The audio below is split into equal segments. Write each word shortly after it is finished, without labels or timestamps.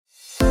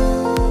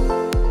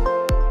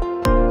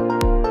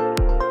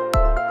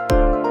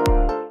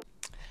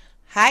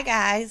Hi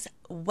guys,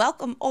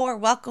 welcome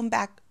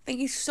back. Thank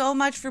you so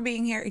much for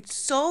being here. It's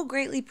so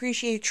greatly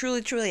appreciated,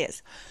 truly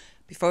is.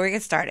 Before we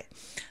get started,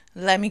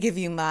 let me give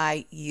you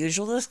my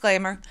usual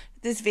disclaimer.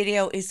 This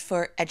video is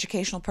for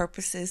educational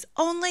purposes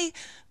only.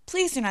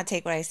 Please do not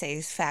take what I say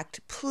as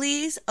fact.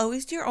 Please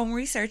always do your own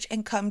research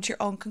and come to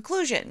your own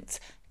conclusions.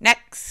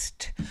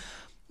 Next,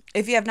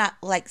 if you have not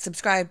liked,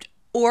 subscribed,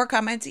 or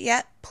commented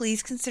yet,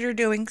 please consider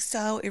doing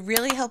so. It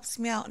really helps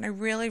me out and I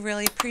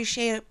really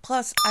appreciate it.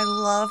 Plus, I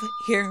love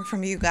hearing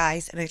from you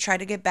guys and I try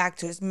to get back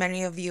to as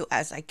many of you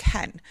as I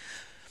can.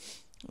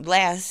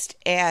 Last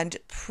and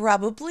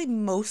probably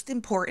most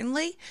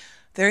importantly,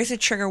 there is a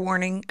trigger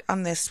warning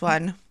on this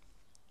one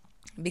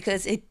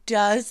because it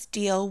does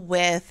deal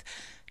with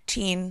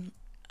teen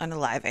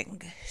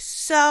unaliving.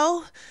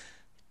 So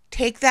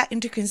take that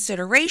into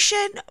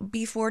consideration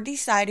before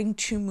deciding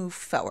to move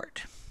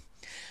forward.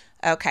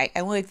 Okay,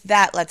 and with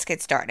that, let's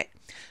get started.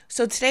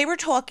 So today we're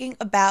talking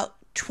about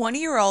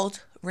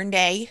 20-year-old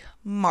Renae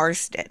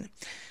Marsden.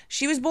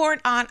 She was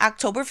born on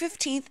October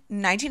 15th,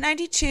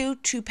 1992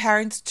 to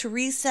parents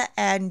Teresa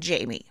and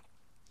Jamie.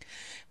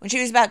 When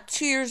she was about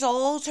 2 years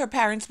old, her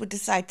parents would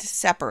decide to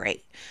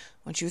separate.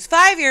 When she was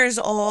 5 years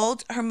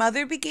old, her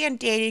mother began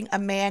dating a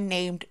man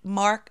named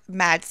Mark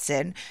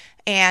Madsen,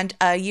 and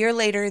a year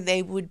later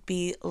they would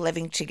be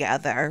living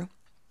together.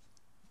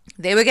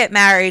 They would get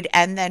married,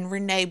 and then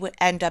Renae would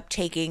end up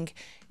taking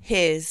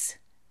his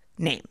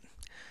name.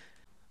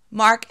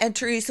 Mark and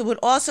Teresa would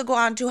also go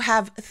on to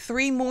have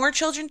 3 more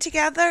children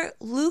together,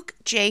 Luke,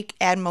 Jake,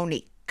 and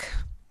Monique.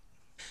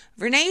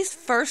 Renae's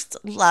first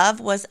love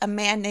was a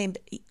man named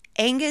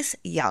Angus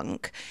Young.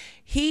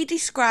 He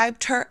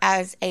described her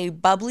as a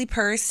bubbly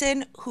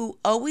person who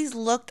always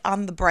looked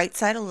on the bright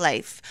side of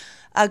life,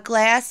 a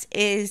glass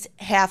is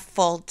half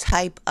full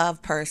type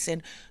of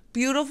person,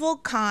 beautiful,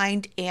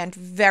 kind, and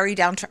very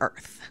down to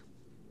earth.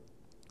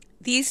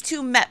 These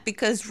two met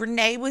because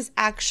Renae was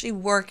actually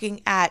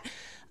working at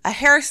a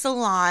hair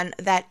salon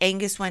that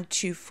Angus went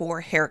to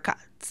for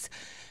haircuts.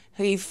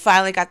 He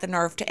finally got the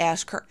nerve to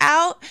ask her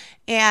out,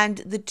 and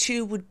the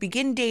two would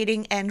begin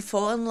dating and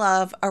fall in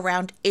love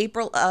around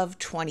April of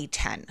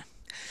 2010.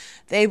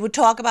 They would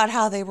talk about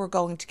how they were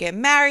going to get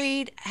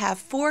married, have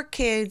 4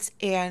 kids,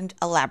 and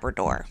a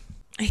Labrador.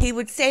 He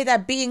would say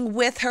that being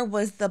with her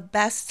was the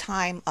best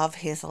time of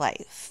his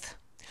life.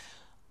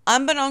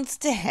 Unbeknownst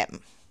to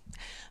him,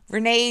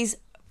 Renae's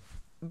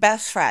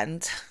best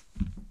friend,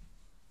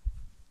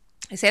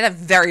 I say that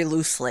very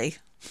loosely,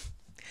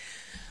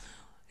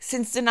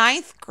 since the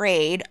 9th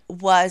grade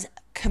was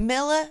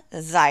Camilla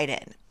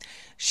Ziden.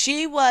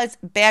 She was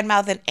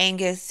bad-mouthing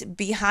Angus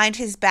behind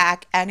his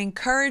back and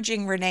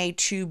encouraging Renae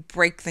to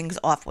break things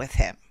off with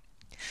him.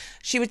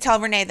 She would tell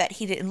Renae that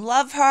he didn't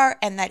love her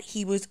and that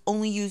he was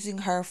only using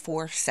her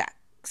for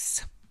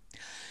sex.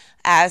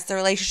 As the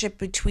relationship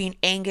between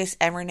Angus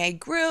and Renae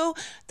grew,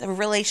 the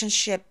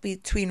relationship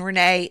between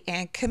Renae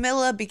and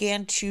Camilla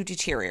began to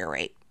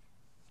deteriorate.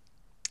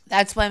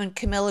 That's when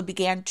Camilla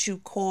began to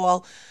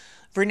call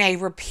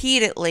Renae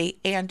repeatedly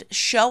and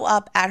show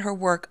up at her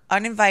work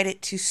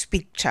uninvited to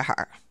speak to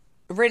her.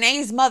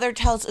 Renae's mother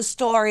tells a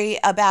story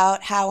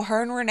about how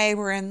her and Renae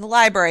were in the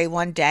library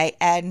one day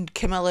and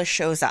Camilla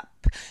shows up.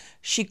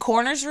 She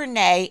corners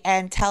Renae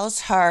and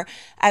tells her,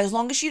 "As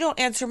long as you don't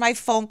answer my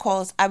phone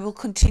calls, I will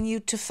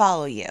continue to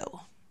follow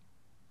you."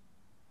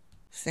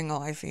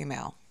 Single,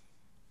 female.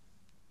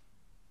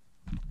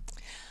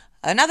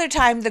 Another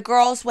time, the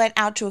girls went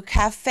out to a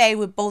cafe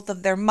with both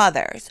of their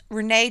mothers.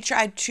 Renae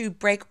tried to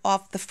break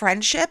off the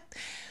friendship,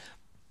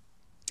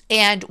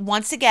 and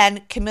once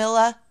again,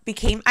 Camilla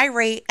became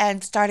irate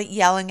and started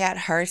yelling at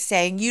her,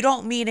 saying, "You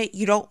don't mean it,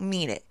 you don't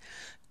mean it."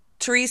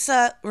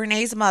 Teresa,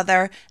 Renae's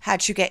mother, had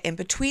to get in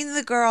between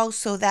the girls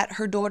so that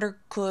her daughter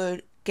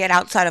could get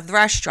outside of the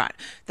restaurant.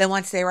 Then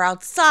once they were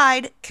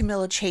outside,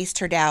 Camilla chased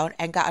her down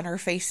and got in her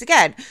face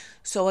again.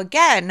 So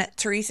again,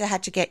 Teresa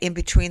had to get in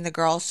between the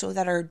girls so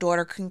that her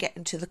daughter couldn't get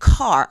into the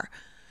car.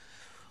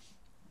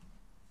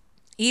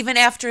 Even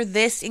after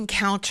this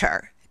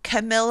encounter,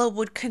 Camilla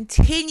would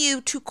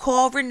continue to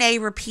call Renae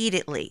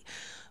repeatedly.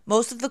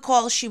 Most of the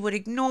calls she would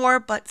ignore,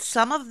 but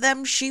some of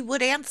them she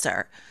would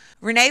answer.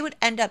 Renae would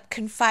end up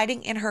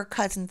confiding in her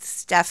cousin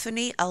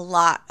Stephanie a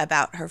lot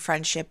about her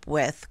friendship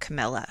with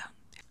Camilla.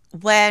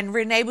 When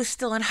Renae was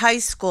still in high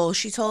school,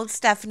 she told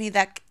Stephanie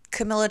that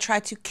Camilla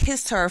tried to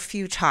kiss her a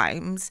few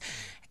times,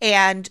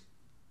 and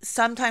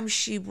sometimes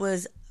she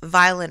was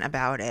violent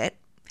about it,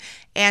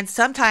 and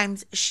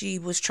sometimes she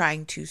was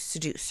trying to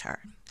seduce her.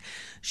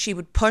 She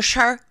would push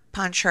her,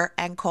 punch her,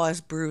 and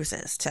cause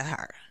bruises to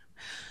her.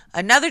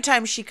 Another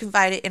time she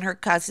confided in her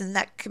cousin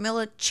that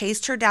Camilla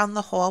chased her down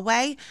the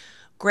hallway,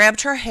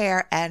 grabbed her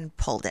hair, and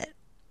pulled it.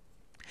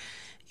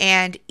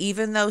 And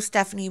even though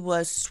Stephanie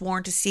was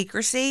sworn to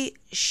secrecy,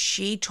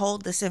 she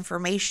told this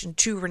information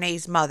to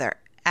Renae's mother,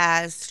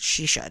 as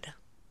she should.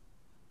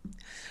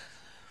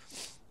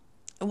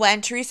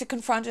 When Teresa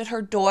confronted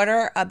her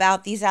daughter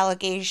about these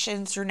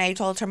allegations, Renae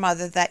told her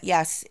mother that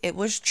yes, it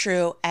was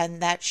true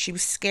and that she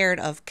was scared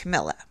of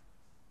Camilla.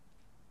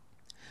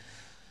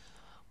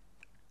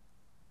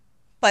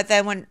 But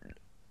then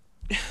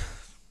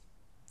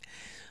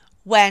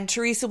when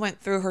Teresa went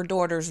through her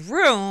daughter's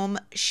room,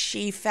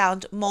 she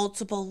found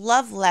multiple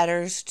love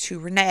letters to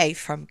Renae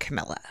from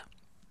Camilla.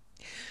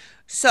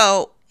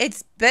 So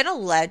it's been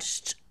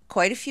alleged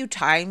quite a few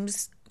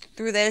times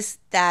through this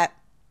that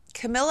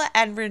Camilla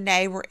and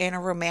Renae were in a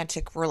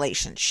romantic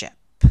relationship.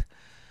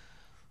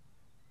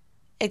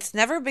 It's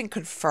never been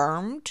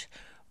confirmed,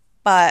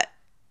 but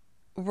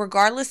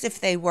regardless if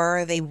they were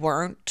or they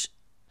weren't,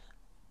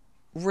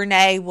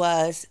 Renae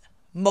was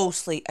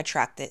mostly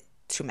attracted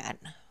to men.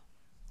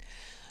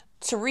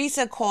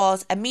 Teresa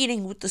calls a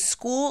meeting with the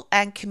school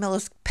and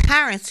Camilla's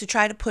parents to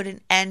try to put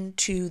an end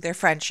to their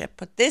friendship,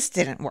 but this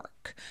didn't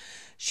work.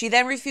 She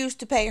then refused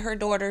to pay her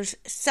daughter's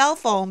cell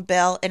phone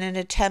bill in an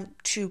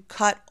attempt to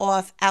cut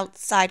off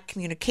outside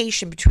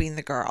communication between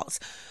the girls.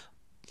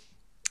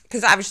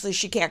 Because obviously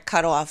she can't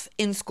cut off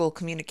in-school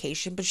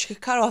communication, but she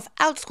could cut off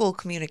out-school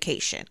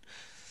communication.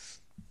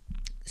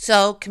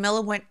 So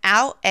Camilla went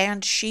out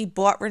and she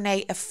bought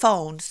Renae a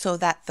phone so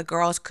that the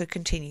girls could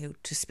continue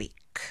to speak.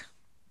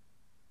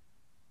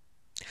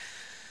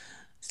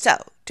 So,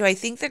 do I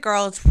think the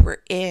girls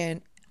were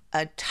in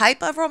a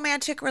type of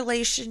romantic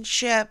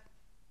relationship?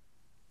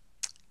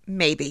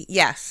 Maybe.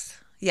 Yes,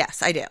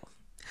 I do.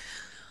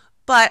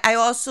 But I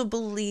also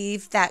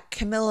believe that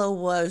Camilla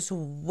was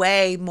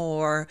way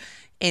more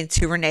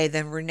into Renae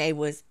than Renae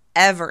was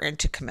ever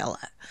into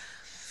Camilla.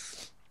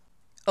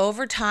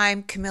 Over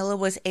time, Camilla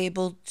was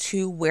able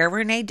to wear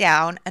Renae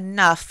down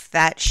enough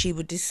that she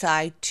would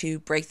decide to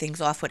break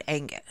things off with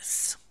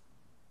Angus.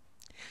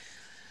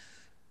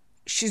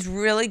 She's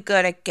really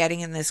good at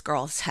getting in this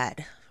girl's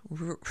head.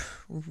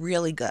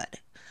 Really good.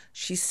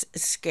 She's a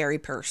scary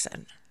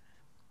person.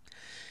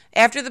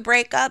 After the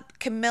breakup,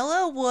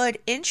 Camilla would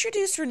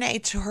introduce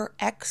Renae to her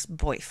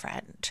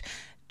ex-boyfriend,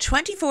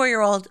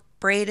 24-year-old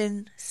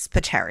Braden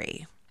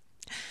Spiteri.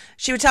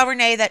 She would tell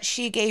Renae that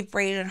she gave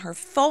Braden her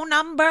phone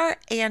number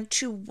and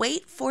to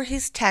wait for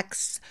his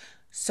texts.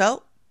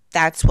 So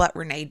that's what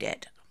Renae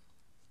did.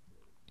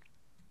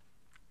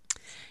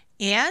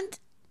 And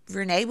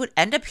Renae would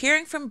end up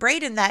hearing from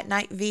Braden that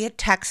night via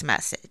text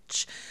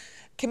message.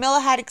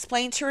 Camilla had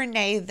explained to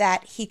Renae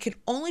that he could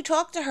only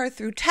talk to her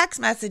through text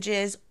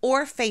messages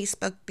or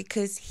Facebook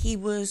because he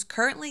was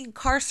currently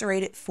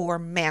incarcerated for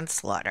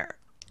manslaughter.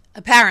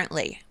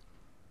 Apparently,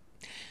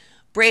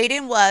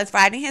 Braden was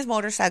riding his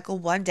motorcycle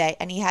one day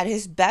and he had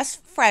his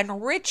best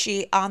friend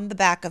Richie on the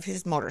back of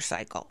his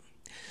motorcycle.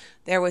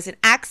 There was an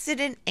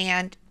accident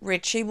and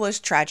Richie was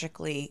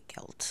tragically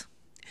killed.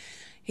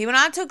 He went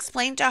on to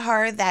explain to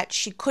her that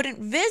she couldn't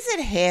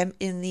visit him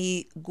in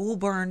the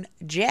Goulburn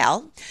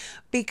jail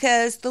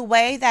because the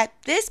way that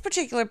this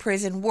particular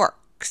prison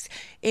works,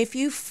 if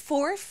you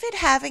forfeit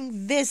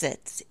having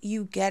visits,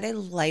 you get a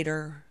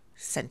lighter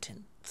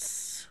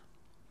sentence.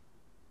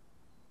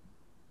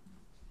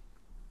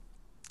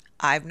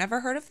 I've never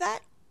heard of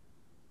that.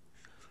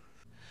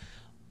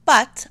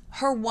 But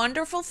her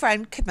wonderful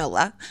friend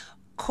Camilla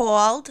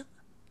called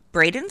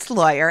Braden's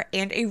lawyer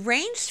and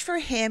arranged for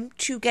him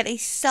to get a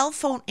cell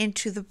phone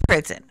into the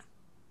prison.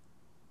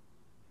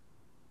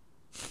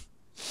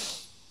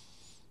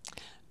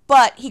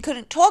 But he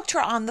couldn't talk to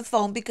her on the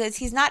phone because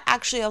he's not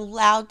actually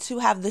allowed to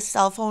have the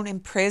cell phone in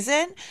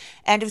prison.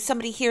 And if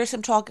somebody hears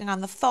him talking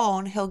on the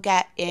phone, he'll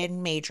get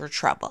in major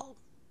trouble.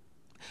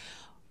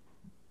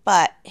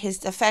 But his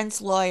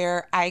defense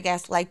lawyer, I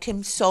guess, liked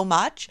him so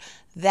much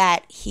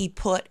that he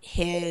put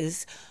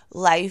his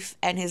life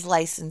and his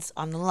license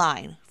on the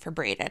line for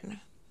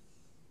Braden.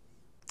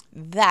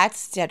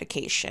 That's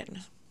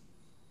dedication.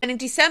 And in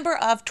December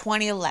of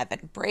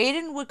 2011,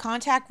 Braden would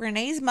contact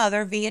Renae's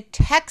mother via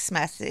text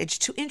message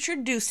to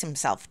introduce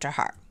himself to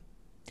her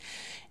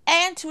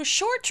and to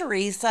assure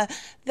Teresa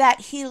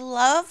that he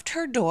loved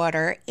her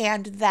daughter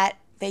and that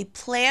they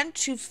planned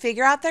to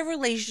figure out their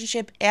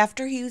relationship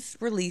after he was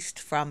released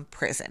from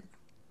prison.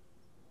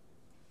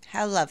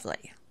 How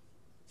lovely.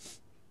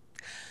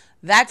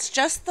 That's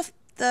just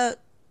the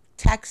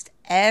text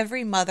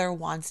every mother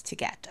wants to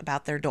get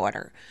about their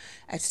daughter.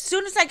 As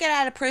soon as I get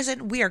out of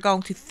prison, we are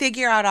going to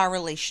figure out our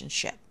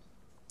relationship.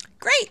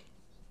 Great.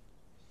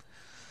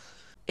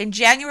 In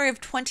January of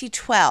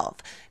 2012,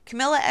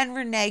 Camilla and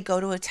Renae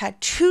go to a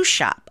tattoo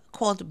shop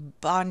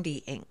called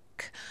Bondi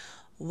Ink.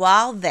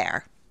 While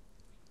there,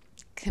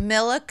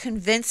 Camilla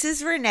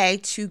convinces Renae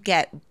to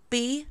get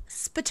B.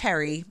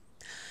 Spiteri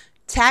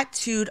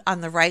tattooed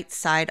on the right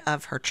side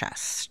of her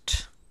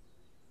chest.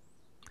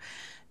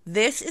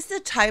 This is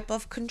the type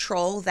of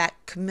control that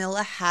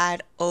Camilla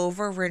had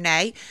over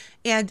Renae,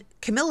 and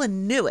Camilla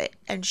knew it,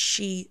 and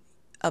she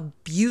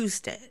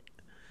abused it.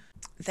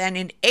 Then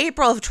in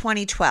April of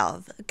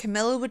 2012,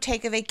 Camilla would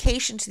take a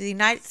vacation to the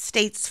United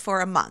States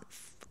for a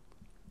month.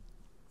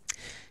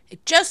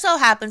 It just so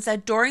happens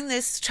that during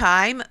this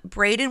time,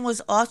 Braden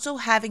was also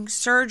having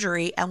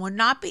surgery and would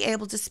not be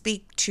able to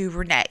speak to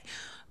Renae,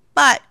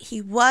 but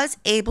he was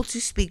able to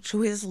speak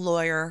to his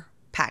lawyer,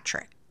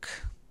 Patrick.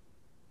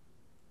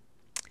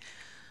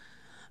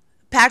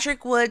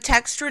 Patrick would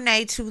text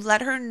Renae to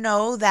let her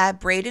know that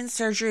Braden's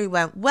surgery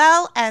went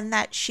well and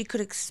that she could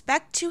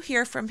expect to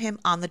hear from him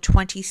on the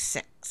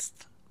 26th.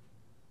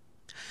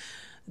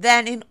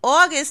 Then in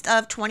August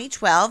of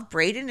 2012,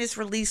 Braden is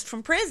released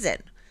from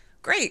prison.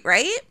 Great,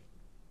 right?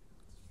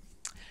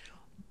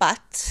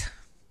 But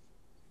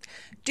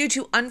due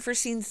to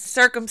unforeseen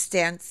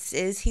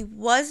circumstances, he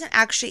wasn't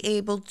actually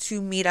able to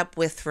meet up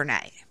with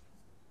Renae.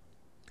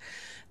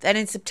 Then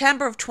in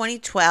September of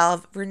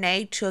 2012,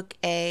 Renae took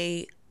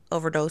a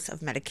overdose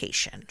of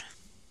medication.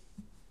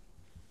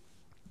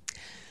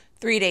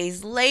 3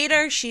 days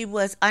later, she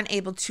was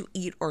unable to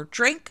eat or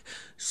drink,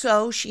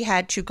 so she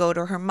had to go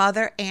to her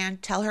mother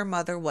and tell her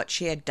mother what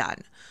she had done.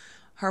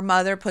 Her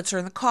mother puts her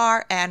in the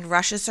car and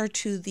rushes her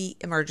to the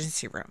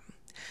emergency room.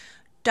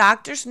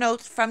 Doctor's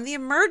notes from the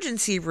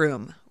emergency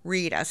room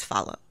read as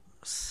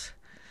follows.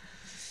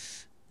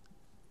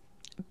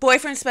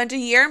 Boyfriend spent a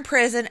year in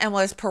prison and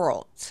was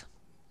paroled.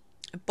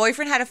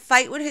 Boyfriend had a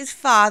fight with his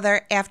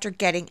father after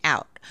getting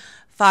out.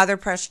 Father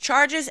pressed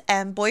charges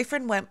and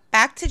boyfriend went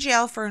back to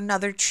jail for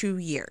another 2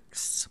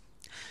 years.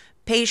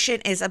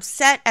 Patient is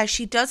upset as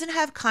she doesn't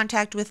have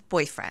contact with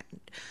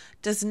boyfriend.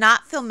 Does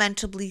not feel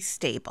mentally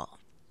stable.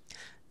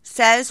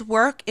 Says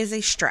work is a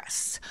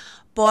stress.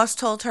 Boss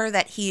told her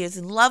that he is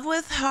in love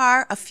with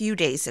her a few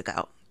days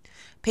ago.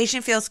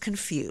 Patient feels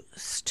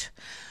confused.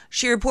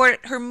 She reported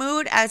her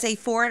mood as a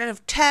 4 out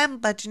of 10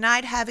 but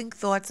denied having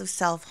thoughts of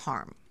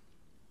self-harm,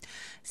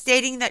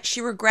 stating that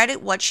she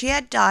regretted what she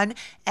had done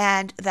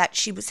and that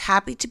she was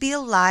happy to be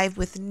alive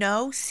with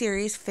no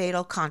serious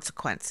fatal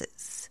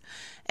consequences.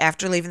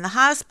 After leaving the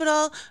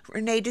hospital,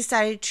 Renae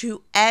decided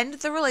to end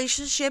the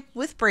relationship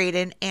with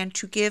Braden and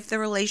to give the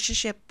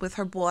relationship with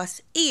her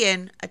boss,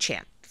 Ian, a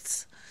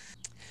chance.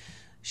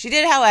 She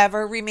did,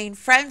 however, remain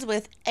friends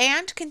with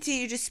and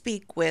continue to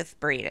speak with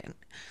Braden.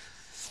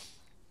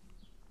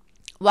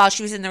 While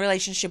she was in the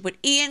relationship with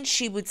Ian,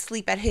 she would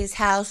sleep at his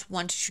house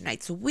 1 to 2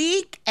 nights a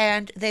week,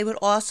 and they would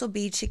also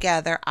be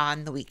together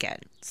on the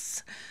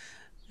weekends.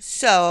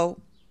 So,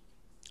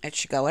 it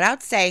should go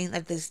without saying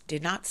that this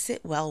did not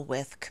sit well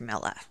with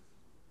Camilla.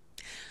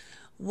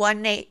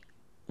 One night,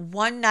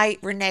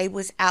 Renae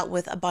was out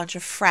with a bunch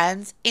of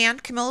friends,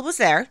 and Camilla was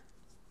there.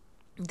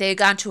 They had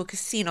gone to a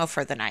casino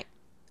for the night.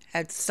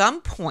 At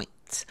some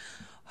point,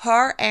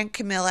 her and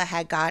Camilla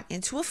had gotten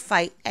into a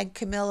fight, and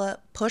Camilla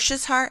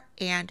pushes her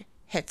and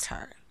hits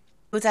her.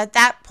 It was at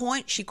that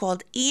point she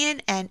called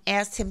Ian and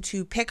asked him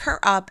to pick her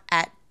up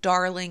at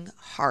Darling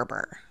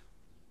Harbor.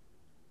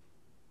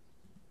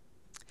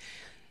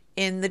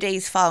 In the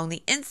days following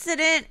the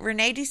incident,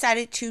 Renae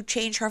decided to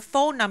change her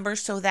phone number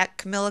so that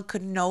Camilla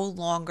could no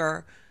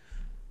longer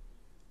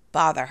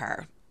bother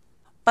her.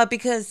 But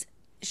because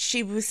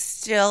she was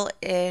still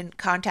in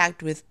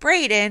contact with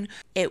Braden,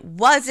 it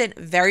wasn't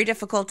very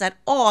difficult at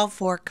all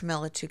for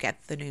Camilla to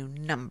get the new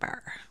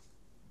number.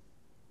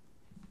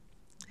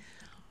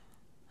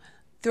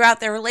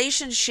 Throughout their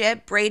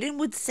relationship, Braden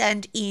would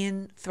send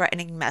Ian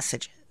threatening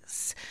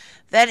messages.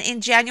 Then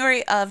in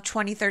January of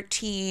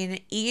 2013,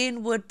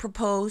 Ian would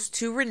propose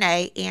to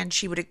Renae and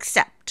she would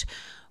accept.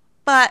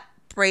 But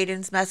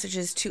Braden's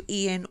messages to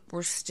Ian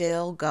were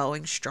still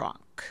going strong.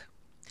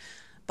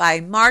 By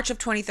March of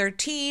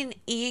 2013,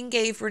 Ian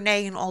gave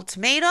Renae an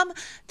ultimatum,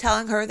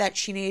 telling her that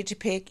she needed to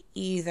pick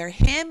either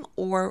him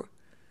or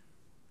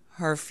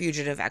her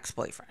fugitive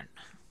ex-boyfriend.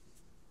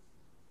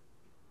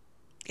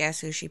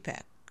 Guess who she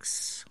picked?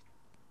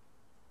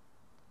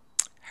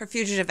 Her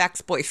fugitive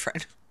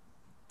ex-boyfriend.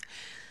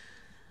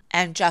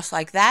 And just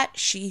like that,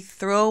 she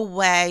threw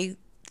away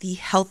the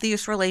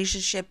healthiest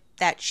relationship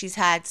that she's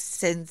had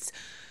since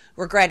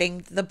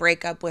regretting the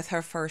breakup with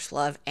her first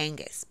love,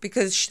 Angus.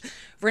 Because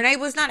Renae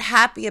was not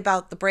happy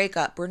about the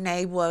breakup.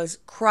 Renae was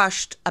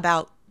crushed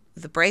about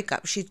the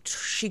breakup.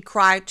 She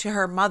cried to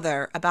her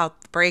mother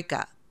about the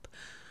breakup.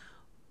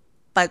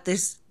 But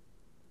this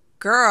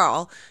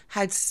girl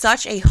had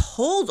such a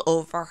hold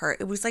over her.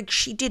 It was like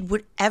she did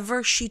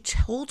whatever she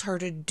told her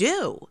to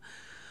do.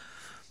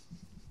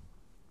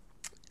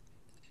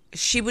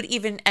 She would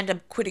even end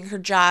up quitting her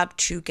job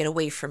to get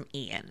away from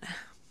Ian.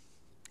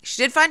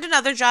 She did find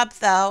another job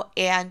though,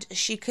 and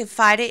she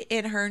confided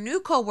in her new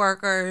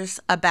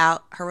coworkers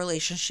about her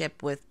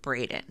relationship with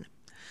Braden.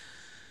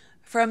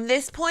 From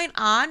this point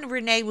on,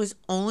 Renae was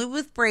only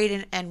with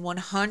Braden and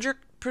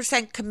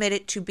 100%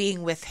 committed to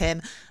being with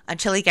him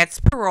until he gets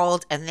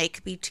paroled and they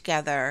could be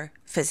together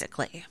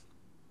physically.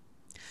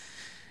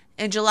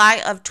 In July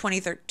of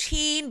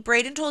 2013,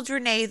 Braden told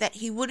Renae that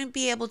he wouldn't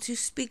be able to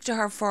speak to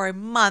her for a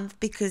month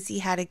because he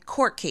had a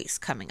court case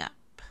coming up.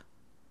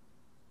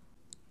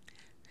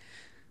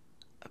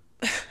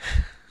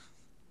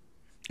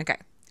 Okay.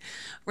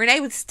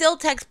 Renae would still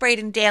text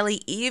Braden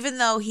daily even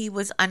though he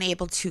was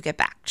unable to get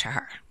back to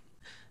her.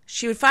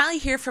 She would finally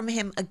hear from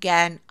him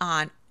again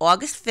on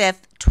August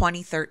 5th,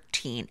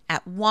 2013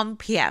 at 1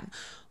 p.m.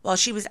 while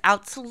she was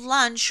out to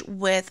lunch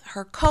with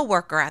her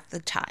coworker at the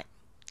time.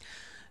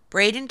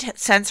 Braden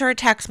sends her a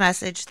text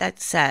message that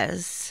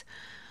says,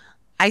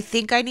 "I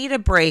think I need a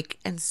break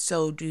and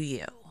so do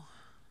you."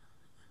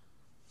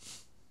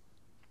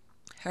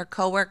 Her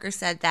coworker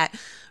said that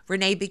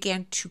Renae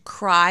began to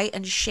cry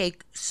and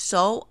shake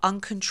so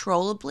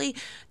uncontrollably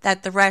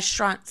that the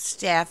restaurant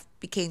staff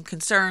became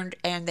concerned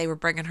and they were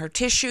bringing her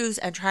tissues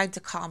and tried to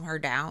calm her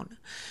down.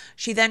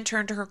 She then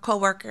turned to her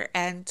coworker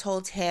and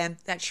told him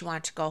that she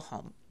wanted to go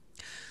home.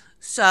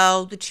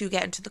 So the two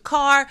get into the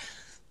car.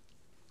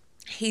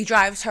 He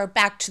drives her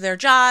back to their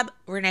job.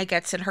 Renae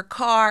gets in her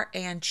car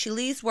and she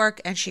leaves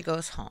work and she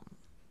goes home.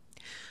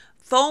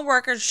 Phone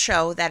records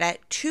show that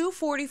at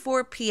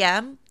 2:44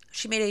 p.m.,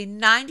 she made a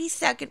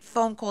 90-second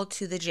phone call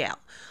to the jail,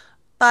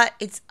 but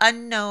it's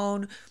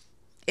unknown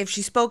if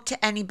she spoke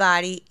to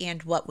anybody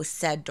and what was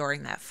said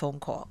during that phone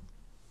call.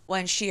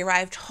 When she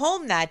arrived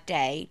home that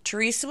day,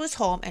 Teresa was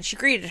home and she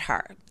greeted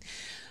her.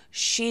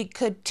 She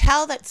could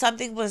tell that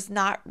something was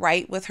not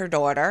right with her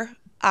daughter,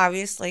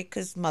 obviously,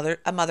 because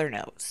a mother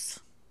knows.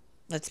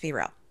 Let's be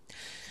real.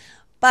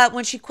 But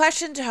when she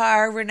questioned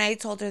her, Renae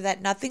told her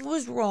that nothing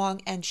was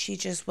wrong and she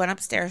just went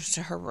upstairs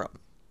to her room.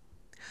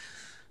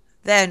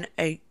 Then,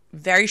 a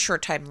very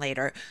short time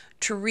later,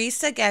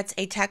 Teresa gets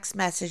a text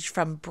message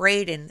from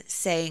Braden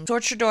saying,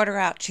 "Sort your daughter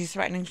out. She's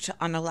threatening to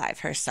unalive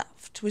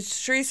herself." To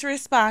which Teresa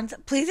responds,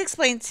 "Please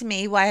explain to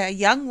me why a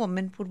young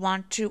woman would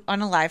want to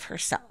unalive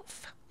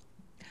herself.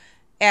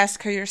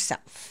 Ask her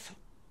yourself."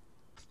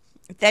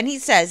 Then he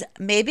says,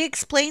 "Maybe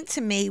explain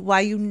to me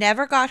why you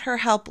never got her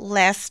help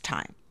last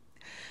time."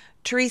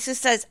 Teresa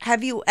says,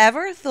 "Have you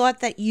ever thought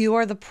that you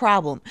are the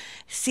problem?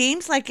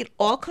 Seems like it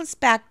all comes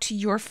back to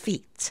your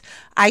feet.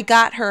 I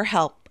got her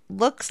help.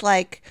 Looks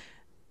like..."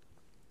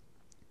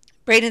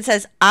 Braden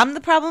says, "I'm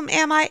the problem,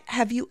 am I?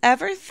 Have you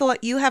ever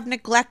thought you have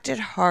neglected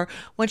her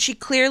when she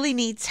clearly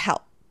needs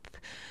help?"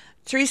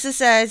 Teresa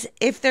says,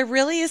 "If there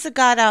really is a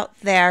God out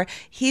there,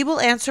 he will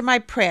answer my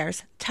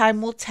prayers.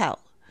 Time will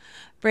tell."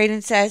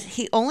 Braden says,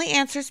 "He only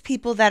answers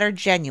people that are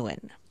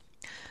genuine."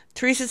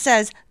 Teresa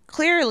says,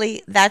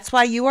 "Clearly, that's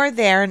why you are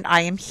there and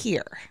I am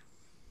here."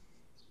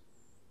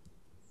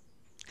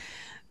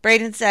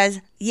 Braden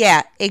says,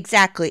 "Yeah,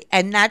 exactly.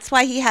 And that's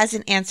why he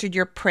hasn't answered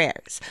your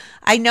prayers.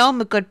 I know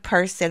I'm a good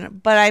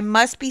person, but I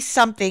must be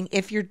something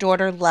if your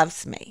daughter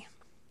loves me."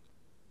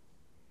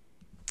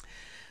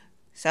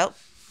 So,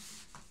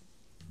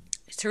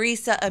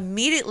 Teresa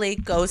immediately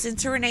goes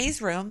into Renae's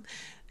room,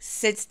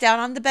 sits down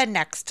on the bed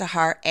next to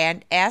her,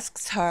 and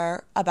asks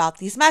her about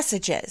these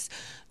messages.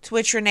 To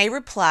which Renae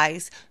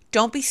replies,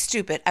 "Don't be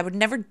stupid. I would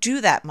never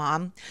do that,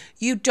 Mom.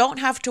 You don't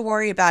have to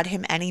worry about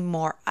him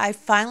anymore. I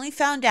finally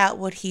found out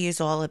what he is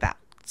all about."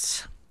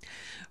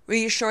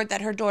 Reassured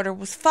that her daughter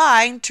was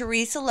fine,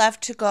 Teresa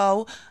left to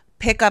go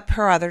pick up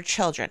her other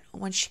children.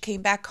 When she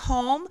came back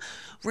home,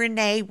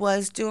 Renae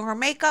was doing her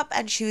makeup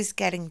and she was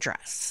getting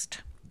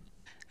dressed.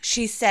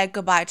 She said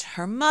goodbye to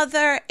her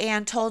mother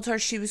and told her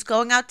she was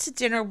going out to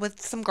dinner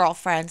with some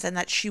girlfriends and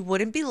that she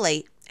wouldn't be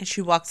late, and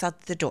she walks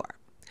out the door.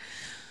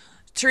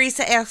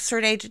 Teresa asks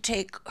Renae to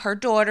take her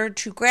daughter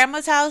to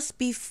Grandma's house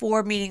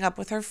before meeting up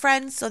with her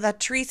friends so that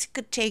Teresa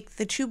could take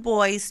the two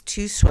boys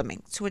to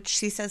swimming, to which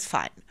she says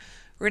fine.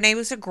 Renae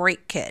was a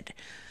great kid.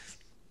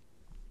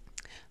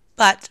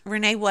 But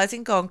Renae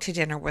wasn't going to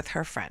dinner with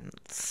her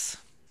friends.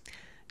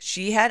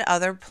 She had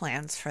other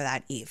plans for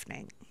that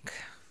evening.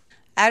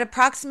 At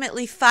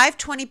approximately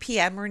 5:20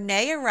 p.m.,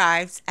 Renae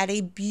arrives at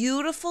a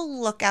beautiful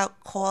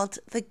lookout called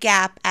The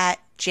Gap at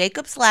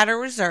Jacob's Ladder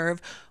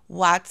Reserve,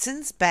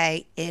 Watson's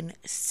Bay in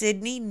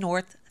Sydney,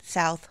 North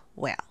South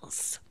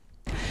Wales.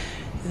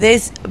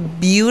 This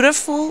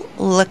beautiful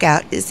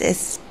lookout is a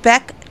spectacular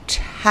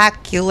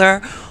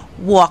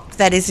walk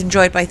that is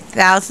enjoyed by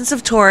thousands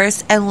of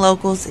tourists and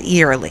locals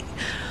yearly,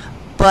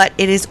 but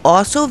it is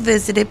also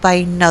visited by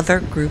another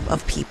group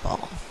of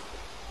people.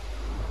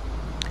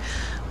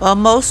 While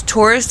most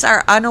tourists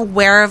are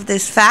unaware of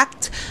this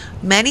fact,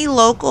 many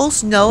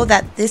locals know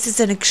that this is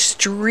an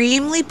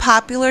extremely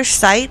popular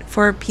site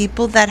for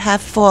people that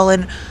have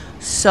fallen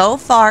so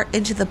far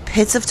into the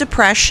pits of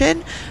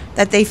depression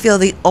that they feel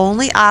the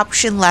only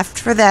option left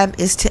for them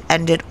is to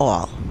end it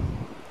all.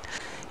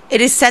 It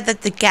is said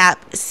that the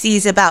Gap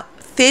sees about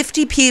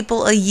 50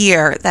 people a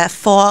year that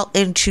fall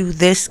into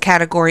this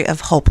category of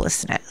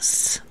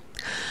hopelessness.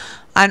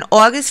 On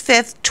August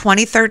 5th,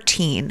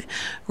 2013,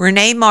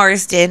 Renae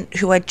Marsden,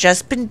 who had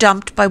just been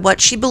dumped by what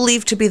she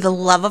believed to be the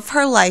love of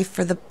her life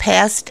for the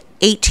past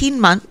 18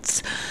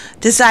 months,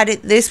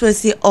 decided this was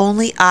the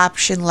only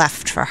option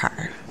left for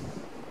her.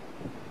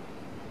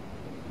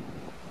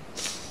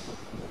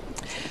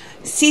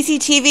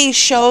 CCTV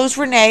shows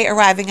Renae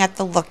arriving at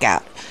the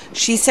lookout.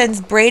 She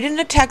sends Braden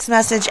a text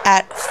message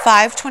at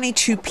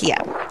 5:22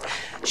 p.m.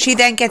 She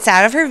then gets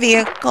out of her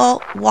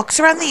vehicle, walks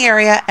around the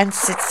area, and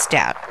sits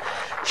down.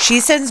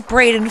 She sends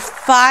Braden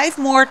 5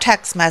 more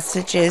text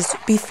messages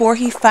before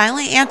he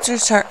finally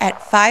answers her at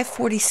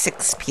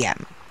 5:46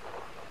 p.m.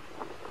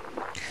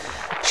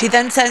 She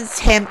then sends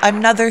him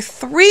another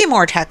 3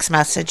 more text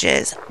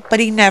messages, but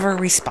he never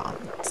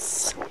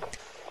responds.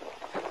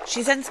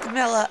 She sends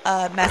Camilla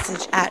a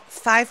message at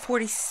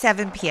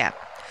 5:47 p.m.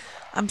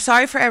 "I'm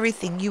sorry for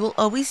everything. You will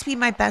always be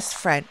my best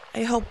friend.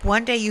 I hope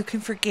one day you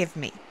can forgive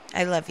me.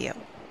 I love you."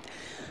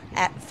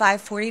 At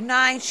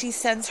 5:49, she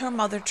sends her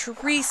mother,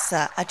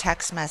 Teresa, a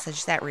text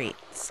message that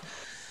reads,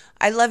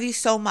 I love you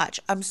so much.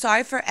 I'm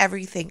sorry for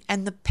everything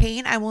and the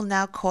pain I will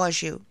now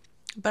cause you.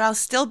 But I'll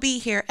still be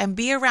here and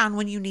be around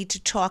when you need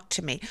to talk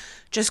to me.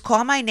 Just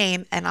call my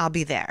name and I'll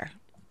be there.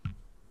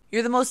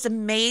 You're the most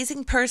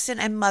amazing person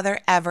and mother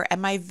ever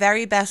and my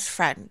very best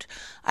friend.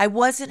 I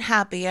wasn't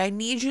happy. I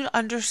need you to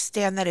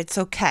understand that it's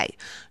okay.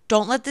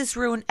 Don't let this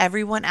ruin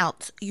everyone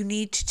else you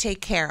need to take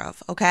care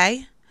of,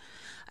 okay?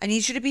 I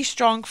need you to be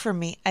strong for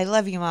me. I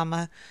love you,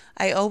 Mama.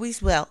 I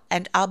always will,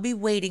 and I'll be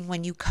waiting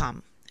when you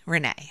come.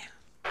 Renae.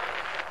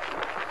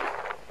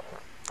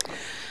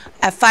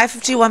 At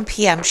 5:51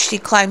 p.m., she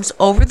climbs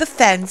over the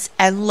fence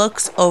and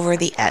looks over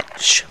the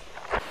edge.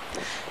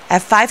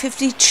 At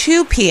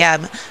 5:52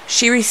 p.m.,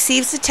 she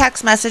receives a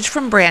text message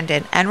from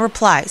Brandon and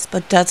replies,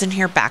 but doesn't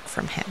hear back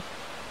from him.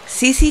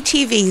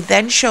 CCTV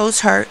then shows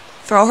her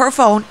throw her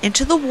phone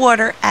into the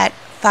water at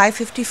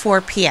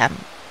 5:54 p.m.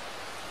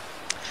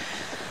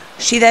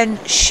 She then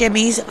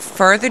shimmies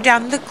further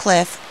down the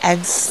cliff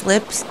and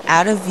slips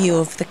out of view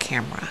of the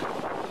camera.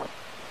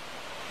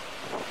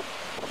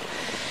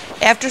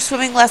 After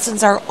swimming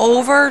lessons are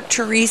over,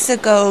 Teresa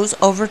goes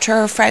over to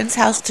her friend's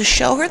house to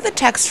show her the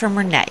text from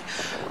Renae.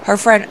 Her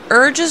friend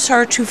urges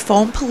her to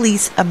phone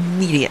police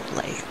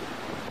immediately.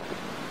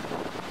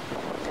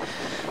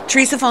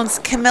 Teresa phones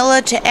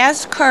Camilla to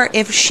ask her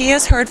if she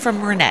has heard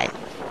from Renae.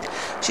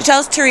 She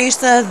tells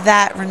Teresa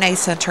that Renae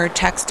sent her a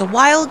text a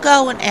while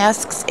ago and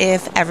asks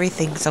if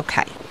everything's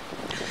okay.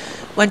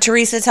 When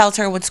Teresa tells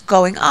her what's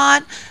going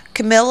on,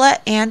 Camilla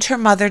and her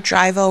mother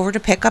drive over to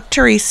pick up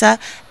Teresa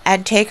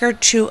and take her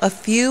to a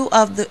few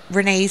of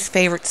Renae's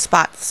favorite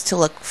spots to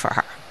look for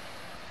her.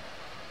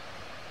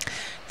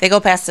 They go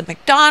past the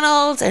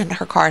McDonald's and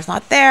her car's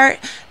not there.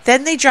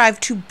 Then they drive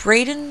to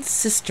Braden's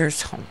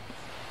sister's home.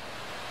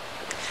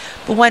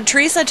 But when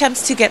Teresa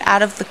attempts to get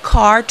out of the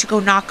car to go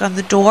knock on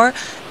the door,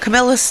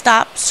 Camilla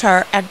stops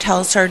her and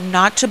tells her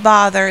not to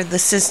bother the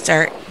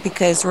sister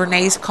because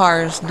Renae's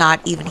car is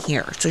not even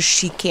here, so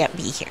she can't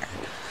be here.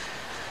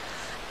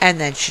 And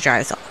then she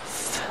drives off.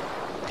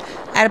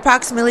 At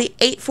approximately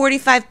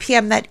 8:45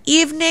 p.m. that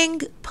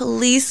evening,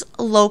 police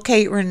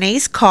locate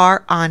Renae's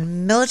car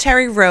on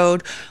Military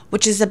Road,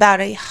 which is about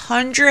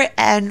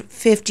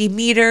 150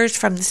 meters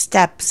from the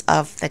steps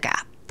of the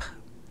Gap.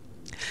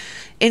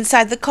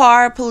 Inside the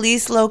car,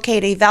 police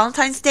locate a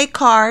Valentine's Day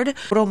card,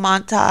 photo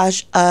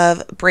montage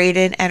of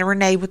Braden and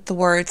Renae with the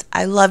words,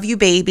 I love you,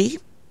 baby,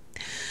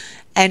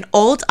 an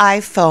old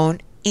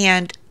iPhone,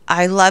 and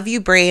I love you,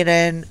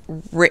 Braden,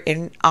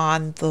 written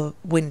on the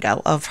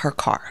window of her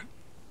car.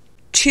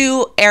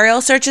 2 aerial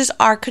searches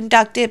are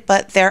conducted,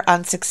 but they're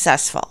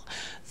unsuccessful.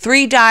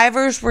 3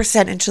 divers were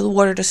sent into the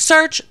water to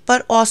search,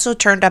 but also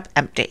turned up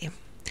empty.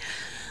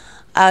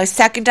 A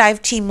second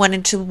dive team went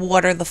into the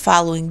water the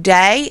following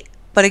day,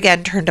 but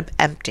again turned up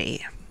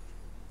empty.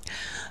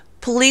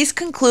 Police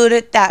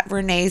concluded that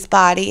Renae's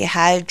body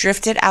had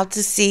drifted out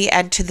to sea,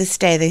 and to this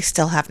day they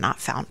still have not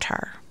found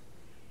her.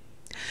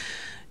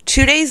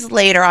 2 days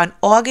later, on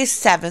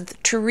August 7th,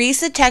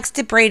 Teresa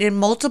texted Braden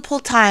multiple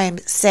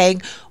times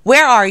saying,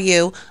 where are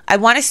you? I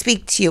want to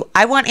speak to you.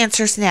 I want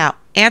answers now.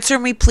 Answer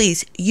me,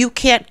 please. You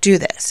can't do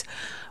this.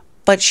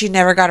 But she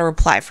never got a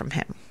reply from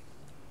him.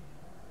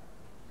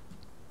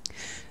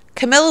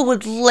 Camilla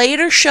would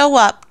later show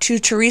up to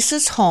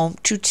Teresa's home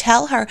to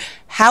tell her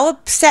how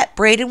upset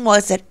Braden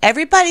was that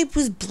everybody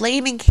was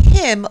blaming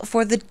him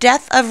for the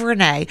death of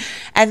Renae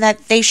and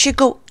that they should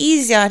go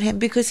easy on him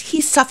because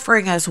he's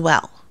suffering as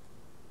well.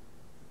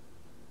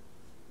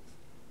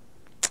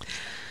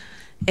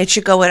 It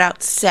should go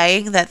without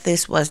saying that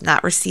this was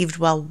not received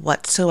well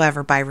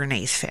whatsoever by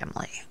Renae's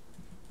family.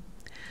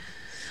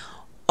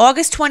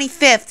 August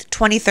 25th,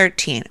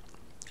 2013.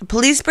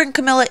 Police bring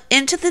Camilla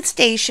into the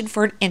station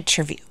for an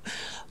interview.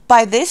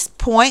 By this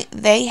point,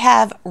 they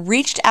have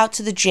reached out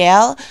to the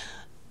jail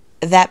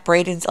that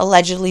Braden's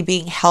allegedly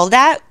being held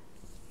at,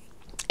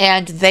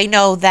 and they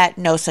know that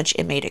no such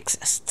inmate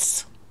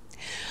exists.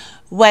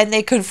 When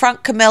they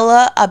confront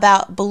Camilla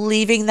about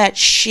believing that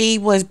she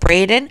was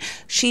Braden,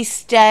 she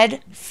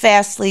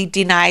steadfastly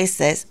denies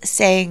this,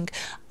 saying,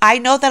 I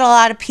know that a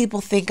lot of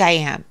people think I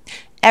am.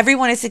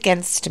 Everyone is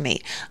against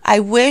me. I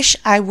wish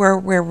I were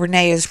where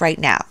Renae is right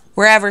now,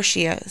 wherever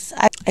she is.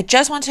 I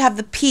just want to have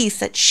the peace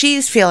that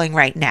she's feeling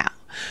right now.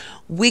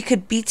 We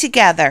could be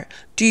together.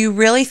 Do you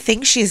really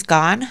think she's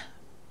gone?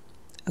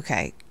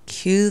 Okay,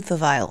 cue the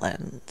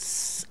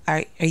violins.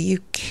 Are you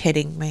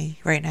kidding me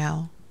right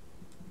now?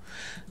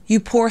 You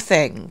poor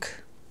thing.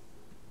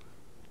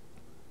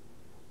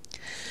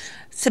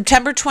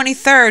 September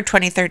 23rd,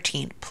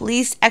 2013.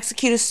 Police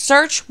execute a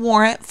search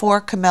warrant for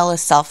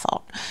Camilla's cell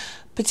phone,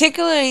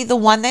 particularly the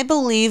one they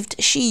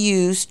believed she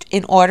used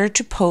in order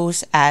to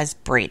pose as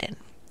Braden.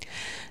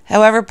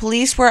 However,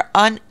 police were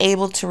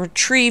unable to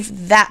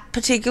retrieve that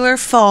particular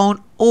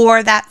phone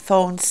or that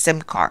phone's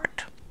SIM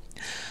card.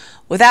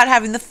 Without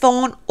having the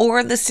phone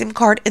or the SIM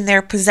card in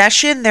their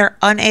possession, they're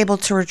unable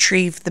to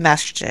retrieve the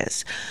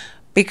messages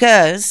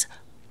because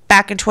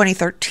back in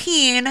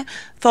 2013,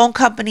 phone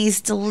companies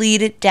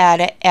deleted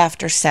data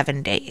after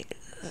 7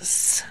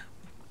 days.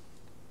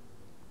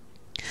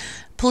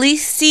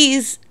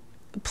 Police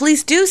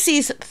do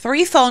seize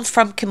 3 phones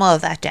from Camilla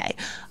that day: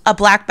 a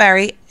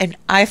BlackBerry, an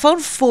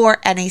iPhone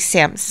 4, and a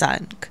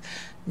Samsung.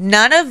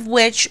 None of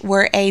which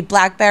were a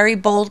BlackBerry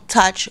Bold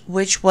Touch,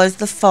 which was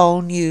the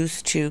phone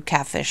used to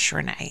catfish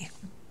Renae.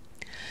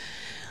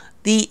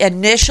 The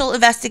initial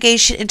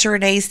investigation into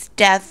Renae's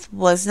death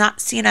was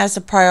not seen as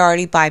a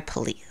priority by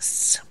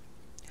police.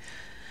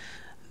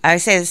 I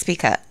say this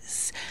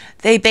because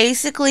they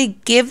basically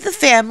give the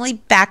family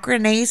back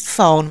Renae's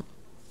phone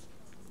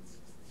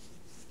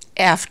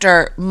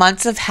after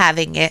months of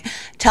having it,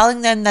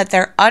 telling them that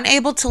they're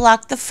unable to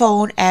lock the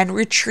phone and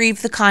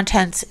retrieve the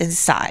contents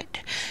inside.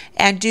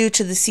 And due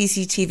to the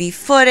CCTV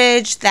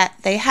footage that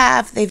they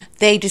have,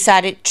 they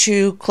decided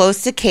to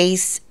close the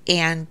case,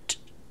 and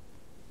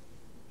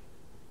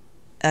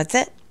that's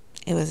it.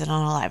 It was an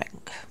unaliving.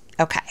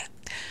 Okay.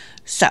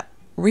 So,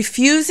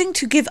 refusing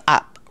to give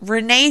up,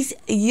 Renae's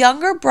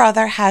younger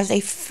brother has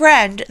a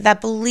friend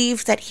that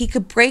believes that he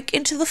could break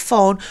into the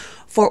phone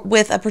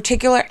with a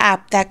particular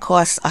app that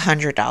costs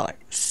 $100.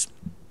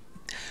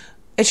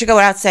 It should go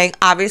without saying,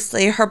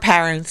 obviously, her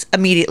parents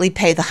immediately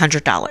pay the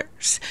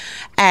 $100.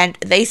 And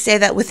they say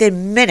that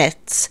within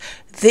minutes,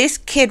 this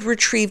kid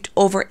retrieved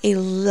over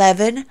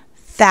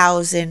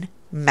 11,000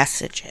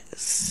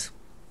 messages.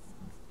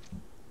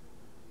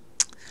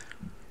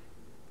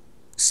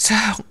 So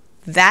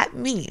that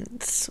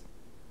means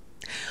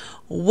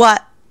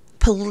what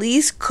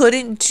police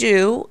couldn't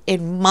do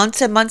in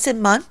months and months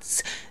and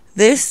months,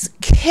 this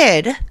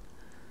kid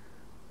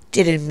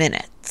did in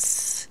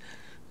minutes.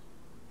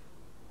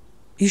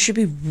 You should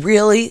be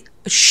really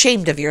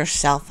ashamed of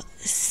yourself,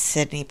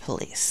 Sydney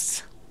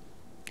police.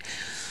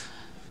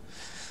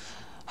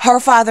 Her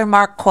father,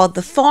 Mark, called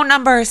the phone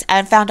numbers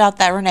and found out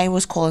that Renae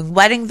was calling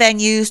wedding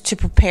venues to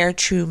prepare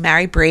to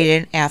marry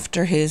Braden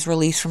after his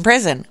release from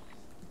prison.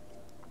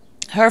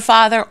 Her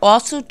father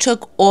also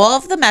took all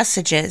of the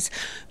messages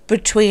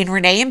between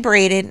Renae and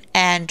Braden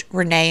and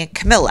Renae and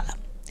Camilla.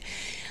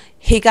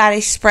 He got a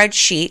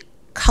spreadsheet,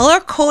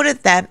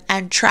 color-coded them,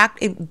 and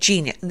tracked it.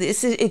 Genius.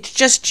 It's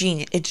just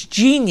genius. It's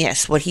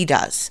genius what he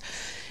does.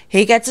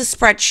 He gets a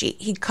spreadsheet.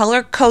 He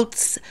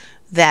color-codes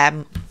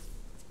them.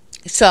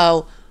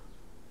 So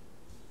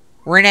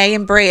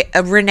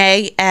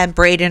Renae and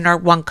Braden are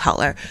one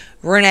color.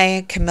 Renae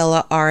and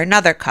Camilla are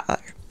another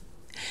color.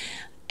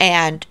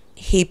 And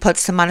he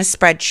puts them on a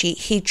spreadsheet.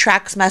 He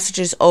tracks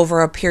messages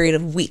over a period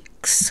of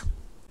weeks.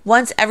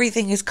 Once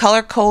everything is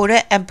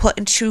color-coded and put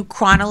into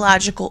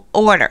chronological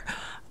order,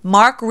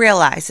 Mark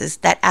realizes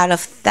that out of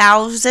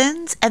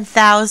thousands and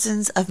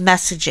thousands of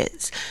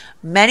messages,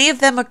 many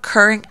of them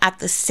occurring at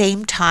the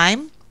same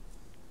time,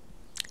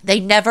 they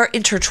never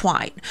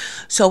intertwine.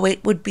 So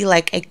it would be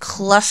like a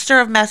cluster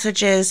of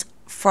messages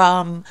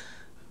from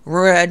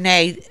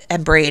Renae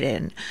and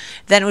Braden.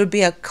 Then it would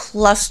be a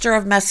cluster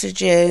of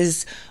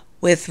messages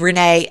with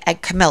Renae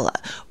and Camilla.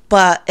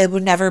 But it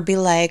would never be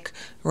like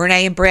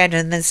Renae and Brandon,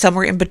 and then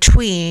somewhere in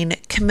between,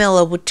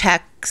 Camilla would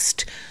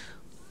text.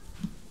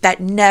 That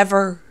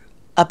never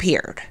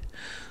appeared.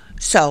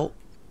 So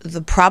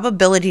the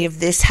probability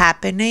of this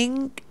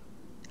happening,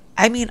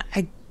 I mean,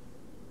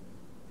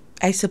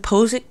 I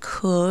suppose it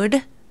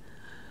could,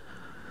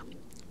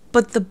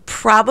 but the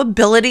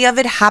probability of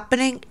it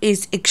happening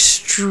is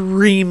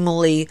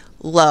extremely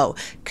low,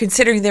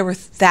 considering there were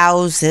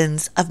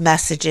thousands of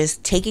messages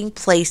taking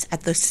place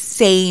at the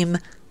same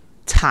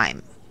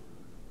time.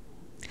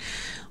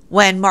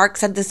 When Mark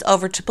sent this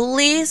over to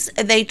police,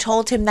 they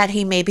told him that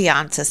he may be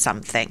onto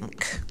something.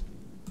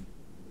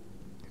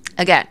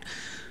 Again,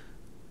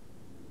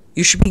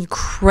 you should be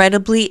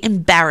incredibly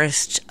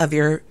embarrassed of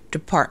your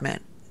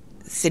department,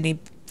 Sydney,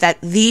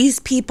 that these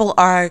people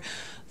are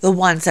the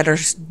ones that are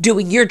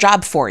doing your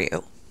job for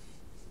you.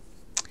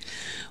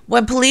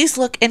 When police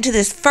look into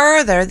this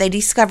further, they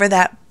discover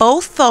that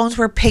both phones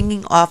were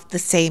pinging off the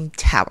same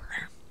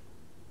tower.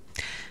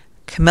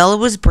 Camilla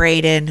was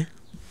Braden,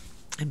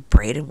 and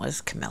Braden was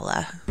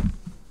Camilla.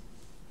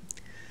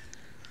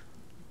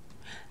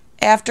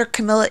 After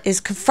Camilla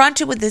is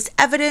confronted with this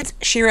evidence,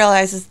 she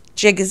realizes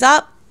jig is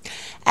up,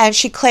 and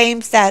she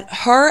claims that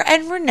her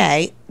and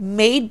Renae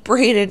made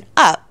Braden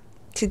up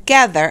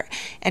together,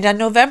 and on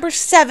November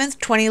 7th,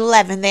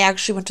 2011, they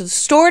actually went to the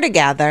store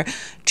together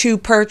to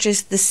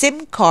purchase the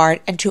SIM card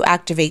and to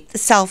activate the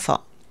cell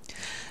phone.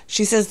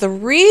 She says the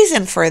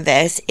reason for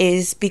this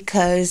is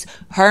because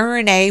her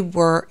and Renae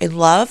were in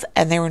love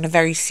and they were in a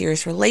very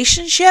serious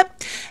relationship,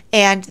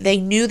 and they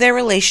knew their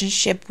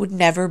relationship would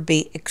never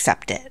be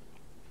accepted.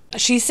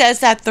 She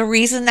says that the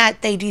reason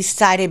that they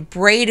decided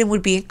Braden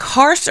would be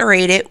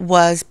incarcerated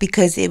was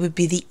because it would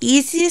be the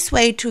easiest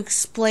way to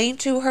explain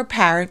to her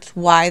parents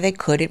why they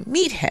couldn't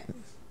meet him.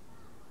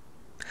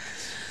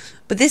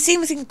 But this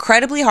seems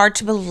incredibly hard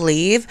to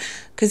believe,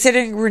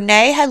 considering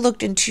Renae had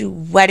looked into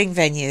wedding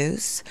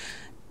venues,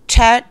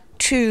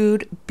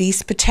 tattooed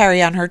Beast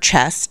Pateri on her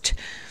chest,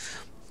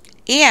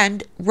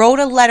 and wrote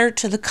a letter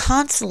to the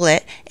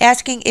consulate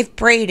asking if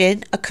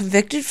Braden, a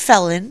convicted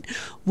felon,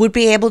 would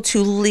be able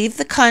to leave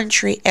the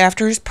country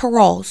after his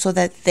parole so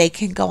that they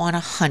can go on a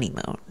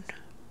honeymoon.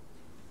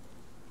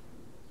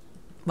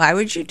 Why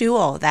would you do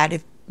all that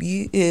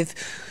if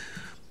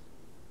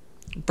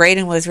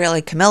Braden was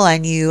really Camilla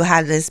and you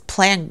had this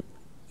plan?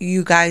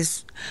 You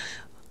guys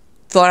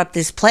thought up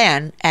this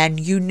plan and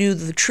you knew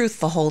the truth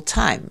the whole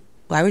time.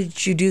 Why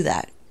would you do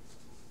that?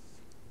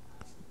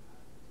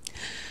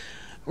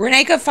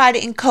 Renae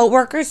confided in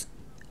co-workers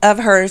of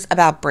hers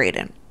about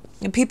Braden,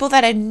 and people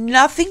that had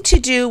nothing to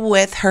do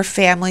with her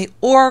family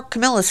or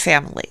Camilla's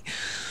family.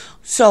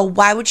 So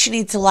why would she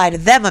need to lie to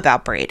them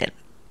about Braden?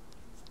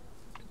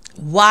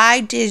 Why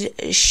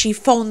did she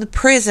phone the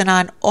prison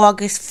on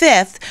August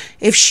 5th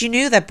if she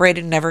knew that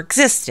Braden never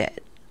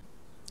existed?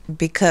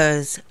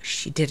 Because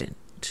she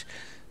didn't.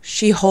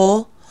 She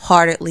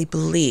wholeheartedly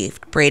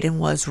believed Braden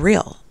was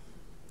real.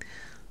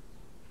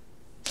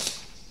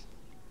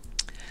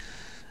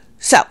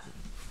 So,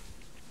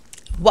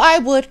 why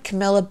would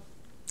Camilla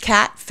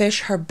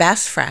catfish her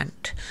best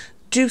friend,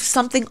 do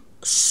something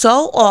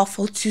so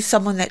awful to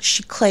someone that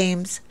she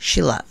claims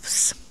she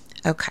loves?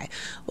 Okay,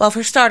 well,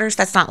 for starters,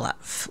 that's not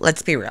love.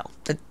 Let's be real.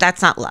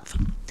 That's not love.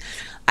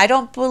 I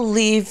don't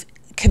believe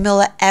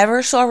Camilla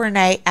ever saw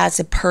Renae as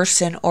a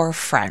person or a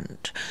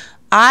friend.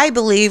 I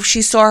believe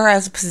she saw her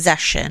as a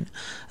possession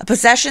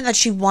that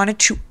she wanted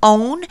to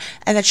own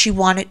and that she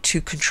wanted to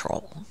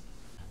control.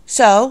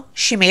 So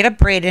she made up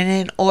Braden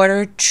in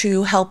order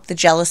to help the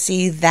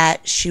jealousy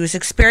that she was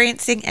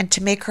experiencing and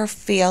to make her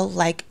feel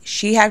like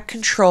she had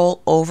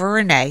control over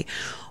Renae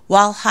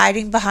while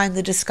hiding behind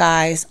the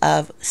disguise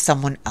of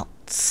someone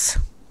else.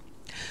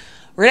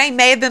 Renae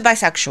may have been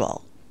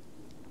bisexual.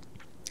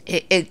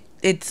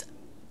 It's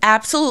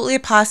absolutely a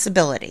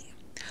possibility.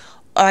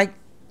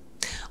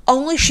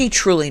 Only she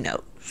truly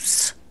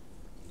knows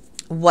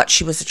what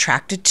she was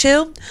attracted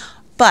to,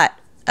 but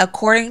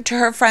according to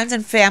her friends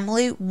and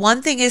family,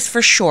 one thing is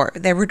for sure: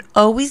 there would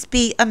always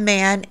be a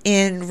man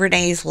in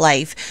Renae's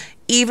life,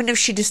 even if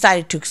she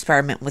decided to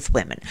experiment with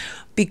women,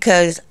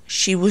 because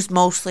she was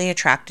mostly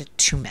attracted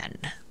to men.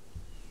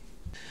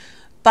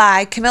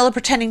 By Camilla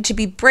pretending to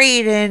be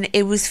Braden,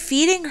 it was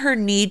feeding her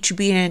need to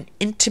be in an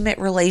intimate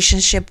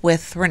relationship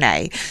with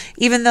Renae.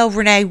 Even though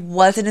Renae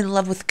wasn't in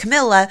love with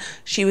Camilla,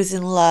 she was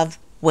in love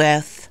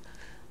with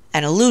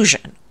an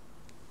illusion.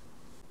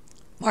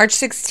 March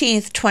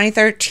 16th,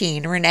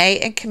 2013,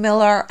 Renae and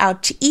Camilla are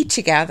out to eat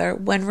together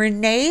when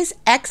Renae's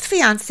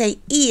ex-fiancé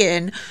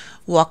Ian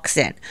walks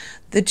in.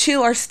 The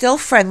two are still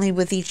friendly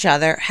with each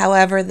other.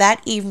 However,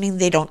 that evening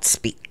they don't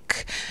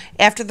speak.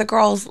 After the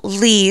girls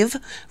leave,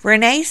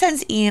 Renae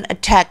sends Ian a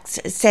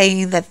text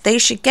saying that they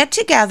should get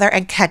together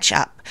and catch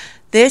up.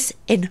 This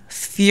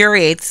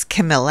infuriates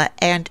Camilla,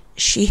 and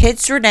she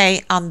hits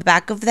Renae on the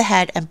back of the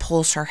head and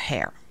pulls her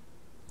hair.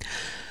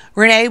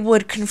 Renae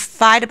would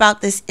confide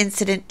about this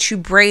incident to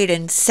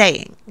Braden,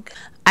 saying,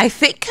 "I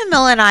think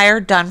Camilla and I are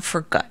done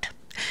for good.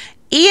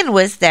 Ian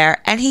was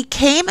there, and he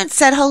came and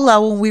said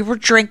hello when we were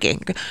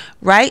drinking,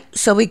 right?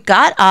 So we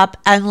got up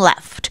and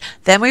left.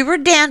 Then we were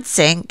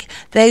dancing.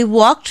 They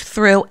walked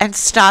through and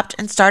stopped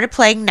and started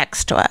playing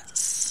next to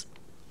us.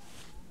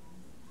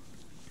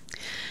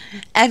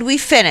 And we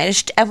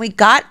finished, and we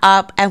got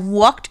up and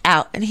walked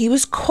out, and he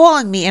was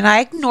calling me, and I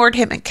ignored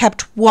him and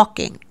kept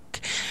walking."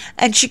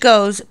 And she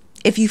goes,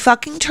 "If you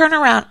fucking turn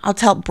around, I'll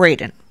tell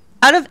Braden."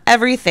 Out of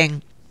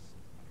everything,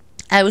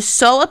 I was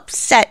so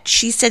upset.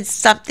 She said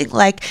something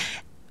like,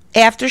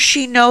 after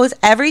she knows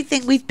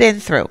everything we've been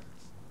through.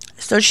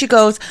 So she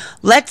goes,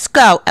 "Let's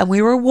go." And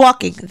we were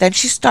walking. Then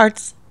she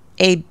starts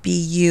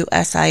abusing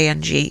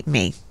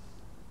me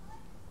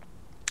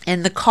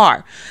in the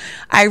car.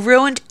 I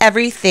ruined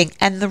everything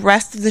and the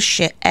rest of the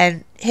shit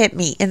and hit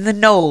me in the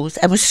nose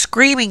and was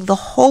screaming the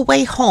whole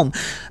way home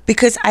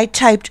because I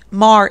typed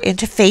Mar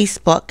into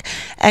Facebook,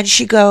 and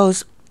she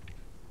goes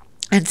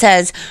and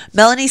says,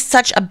 "Melanie's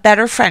such a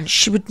better friend.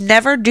 She would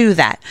never do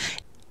that.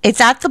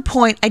 It's at the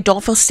point I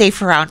don't feel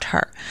safe around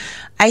her.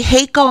 I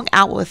hate going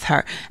out with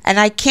her, and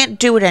I can't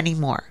do it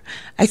anymore.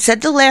 I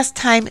said the last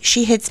time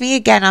she hits me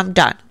again, I'm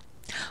done."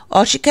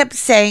 All she kept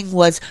saying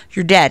was,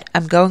 "You're dead.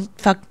 I'm going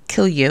to fucking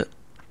kill you.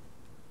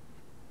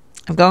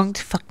 I'm going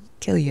to fucking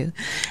kill you."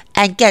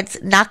 And gets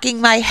knocking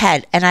my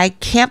head, and I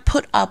can't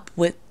put up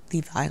with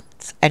the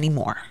violence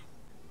anymore.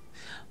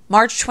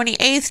 March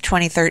 28th,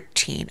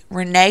 2013,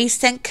 Renae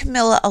sent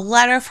Camilla a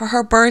letter for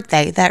her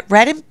birthday that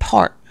read in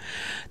part,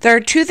 "There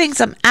are two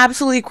things I'm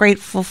absolutely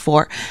grateful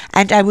for,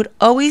 and I would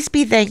always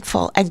be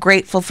thankful and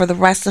grateful for the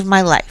rest of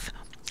my life.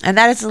 And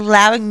that is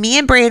allowing me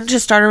and Braden to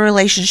start a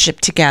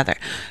relationship together.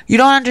 You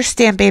don't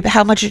understand, babe,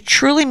 how much it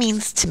truly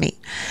means to me.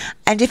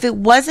 And if it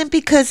wasn't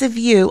because of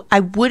you, I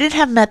wouldn't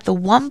have met the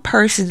one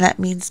person that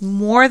means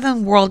more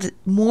than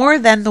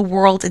the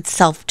world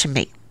itself to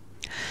me.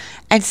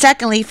 And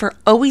secondly, for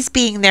always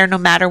being there no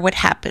matter what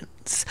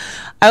happens.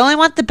 I only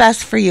want the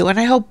best for you, and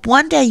I hope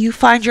one day you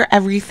find your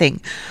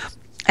everything.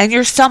 And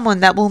you're someone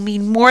that will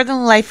mean more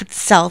than life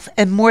itself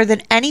and more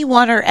than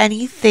anyone or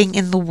anything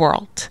in the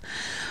world.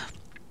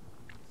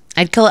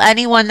 I'd kill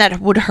anyone that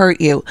would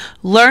hurt you.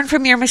 Learn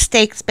from your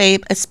mistakes,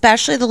 babe,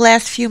 especially the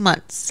last few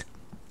months.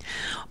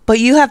 But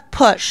you have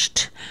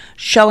pushed,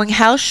 showing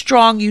how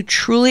strong you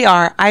truly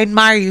are. I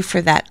admire you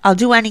for that. I'll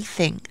do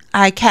anything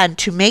I can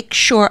to make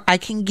sure I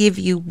can give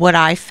you what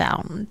I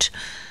found.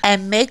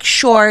 And make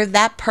sure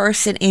that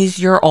person is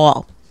your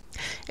all.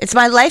 It's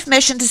my life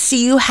mission to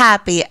see you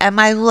happy, and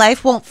my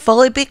life won't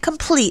fully be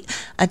complete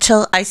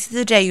until I see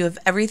the day you have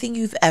everything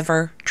you've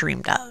ever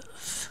dreamed of.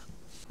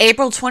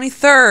 April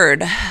 23rd,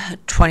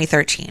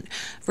 2013.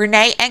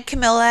 Renae and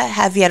Camilla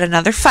have yet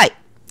another fight.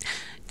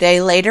 They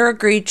later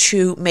agreed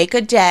to make a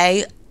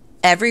day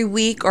every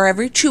week or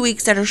every 2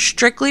 weeks that are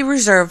strictly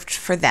reserved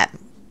for them.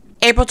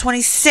 April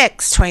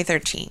 26,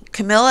 2013.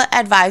 Camilla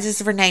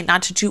advises Renae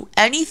not to do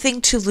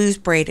anything to lose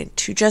Brayden,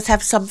 to just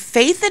have some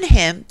faith in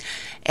him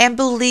and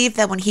believe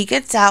that when he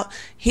gets out,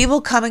 he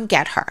will come and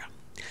get her.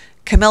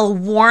 Camilla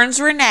warns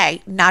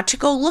Renae not to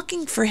go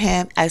looking for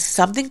him, as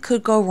something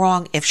could go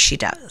wrong if she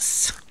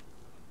does.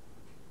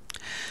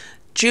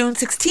 June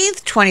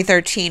 16th,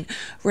 2013,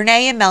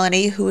 Renae and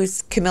Melanie, who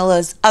is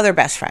Camilla's other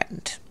best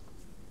friend,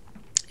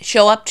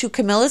 show up to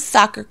Camilla's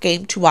soccer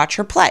game to watch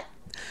her play,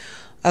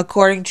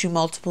 according to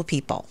multiple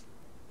people.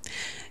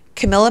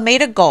 Camilla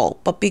made a goal,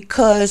 but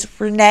because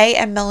Renae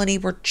and Melanie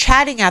were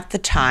chatting at the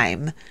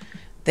time,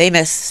 they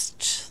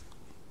missed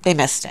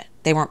it.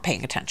 They weren't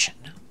paying attention.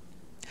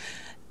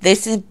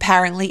 This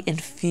apparently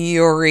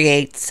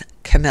infuriates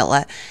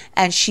Camilla,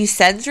 and she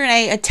sends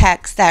Renae a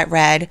text that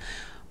read,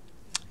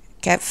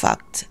 "Get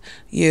fucked,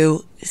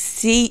 you.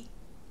 See..."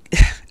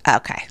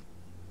 Okay.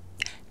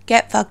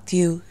 "Get fucked,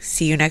 you.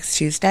 See you next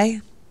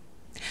Tuesday."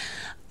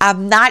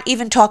 I'm not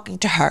even talking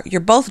to her.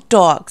 You're both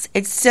dogs.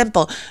 It's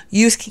simple.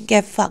 Yous can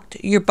get fucked.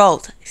 You're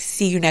both.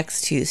 See you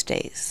next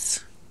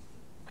Tuesdays.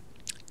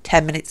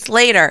 10 minutes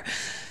later,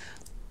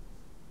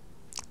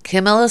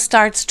 Camilla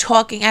starts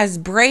talking as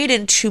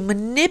Brayden to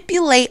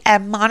manipulate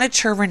and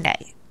monitor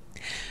Renae.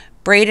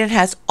 Brayden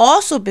has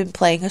also been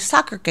playing a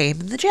soccer game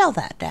in the jail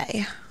that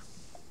day.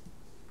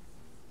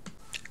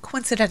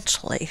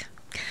 Coincidentally,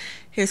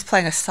 he was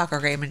playing a soccer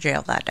game in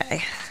jail that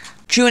day.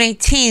 June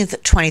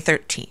 18th,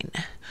 2013.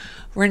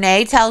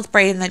 Renae tells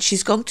Brayden that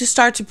she's going to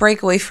start to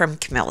break away from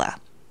Camilla.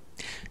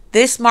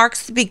 This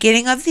marks the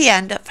beginning of the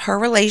end of her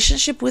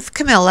relationship with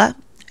Camilla,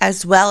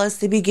 as well as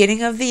the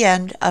beginning of the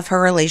end of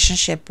her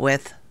relationship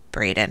with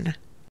Brayden.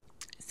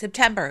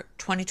 September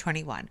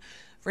 2021.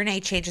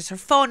 Renae changes her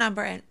phone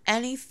number, and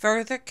any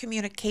further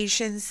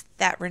communications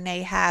that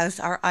Renae has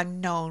are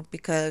unknown,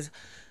 because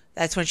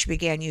that's when she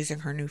began using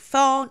her new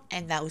phone,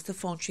 and that was the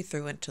phone she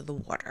threw into the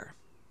water.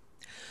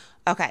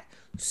 Okay,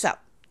 so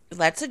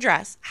let's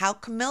address how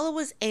Camilla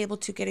was able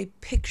to get a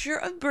picture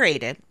of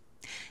Brayden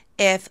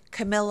if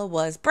Camilla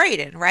was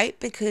Brayden, right?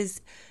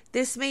 Because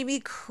this made me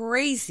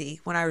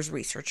crazy when I was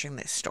researching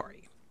this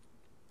story.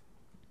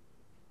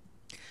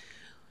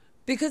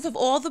 Because of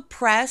all the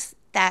press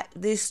that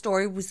this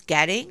story was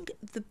getting,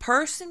 the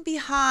person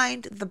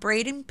behind the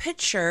Brayden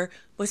picture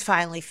was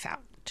finally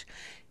found.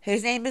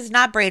 His name is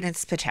not Brayden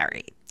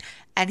Spiteri,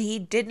 and he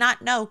did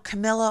not know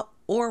Camilla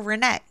or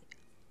Renae.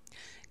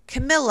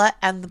 Camilla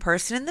and the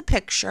person in the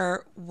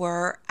picture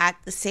were at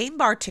the same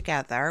bar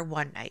together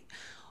one night,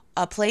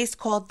 a place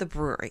called the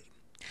Brewery.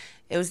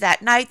 It was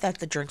that night that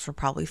the drinks were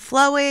probably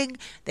flowing,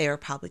 they were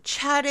probably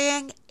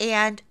chatting,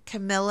 and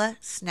Camilla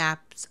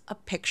snaps a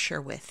picture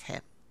with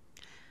him.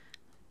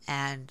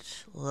 And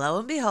lo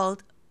and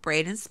behold,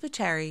 Brayden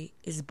Spiteri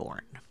is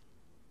born.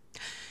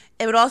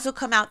 It would also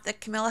come out that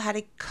Camilla had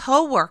a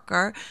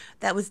co-worker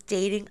that was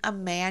dating a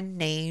man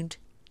named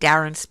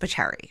Darren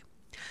Spiteri.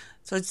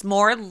 So it's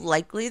more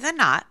likely than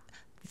not,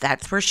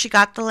 that's where she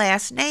got the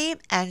last name,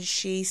 and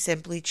she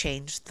simply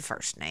changed the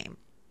first name.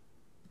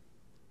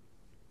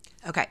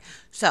 Okay,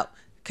 so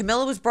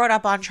Camilla was brought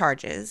up on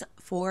charges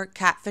for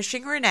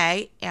catfishing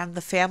Renae, and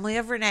the family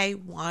of Renae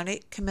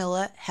wanted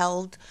Camilla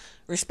held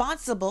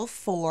responsible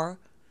for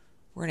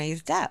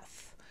Renae's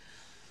death.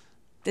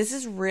 This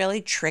is a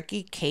really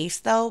tricky case,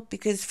 though,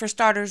 because for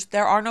starters,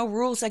 there are no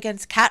rules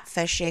against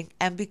catfishing,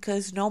 and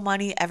because no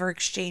money ever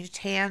exchanged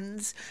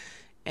hands,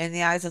 in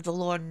the eyes of the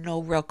law, no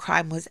real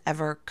crime was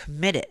ever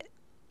committed.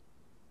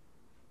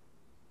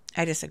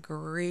 I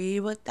disagree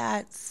with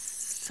that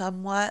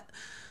somewhat.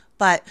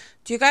 But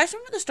do you guys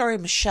remember the story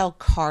of Michelle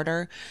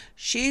Carter?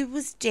 She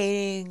was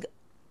dating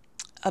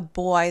a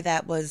boy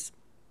that was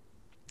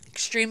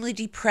extremely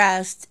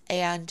depressed,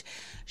 and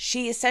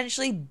she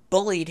essentially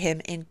bullied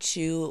him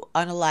into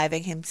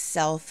unaliving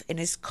himself in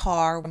his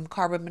car from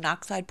carbon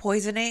monoxide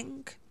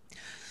poisoning.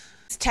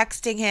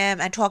 Texting him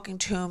and talking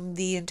to him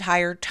the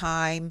entire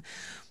time.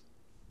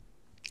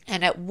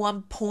 And at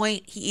one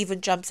point, he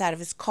even jumps out of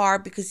his car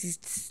because he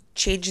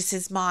changes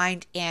his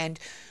mind, and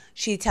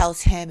she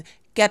tells him,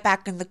 "Get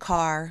back in the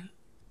car."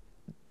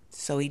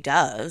 So he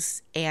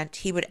does, and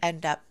he would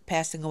end up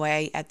passing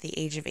away at the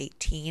age of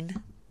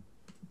 18.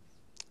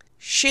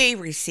 She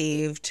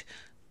received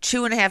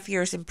 2.5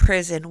 years in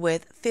prison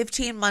with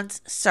 15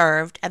 months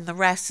served and the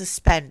rest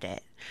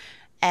suspended.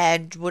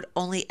 and would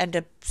only end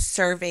up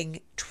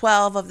serving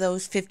 12 of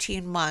those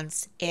 15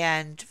 months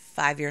and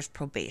 5 years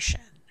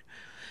probation.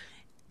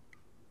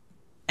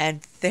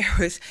 And there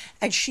was,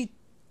 and she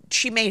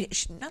made,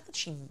 not that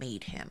she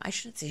made him, I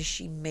shouldn't say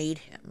she made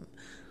him,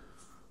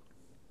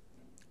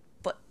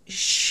 but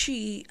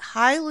she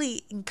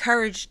highly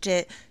encouraged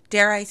it,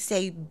 dare I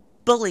say,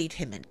 bullied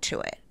him into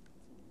it.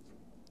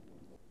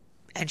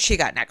 And she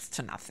got next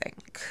to nothing.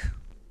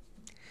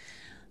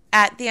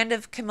 At the end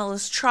of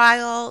Camilla's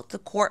trial, the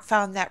court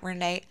found that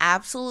Renae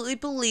absolutely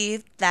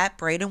believed that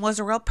Braden was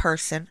a real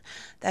person,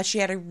 that she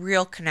had a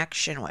real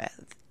connection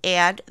with,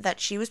 and that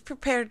she was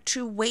prepared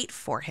to wait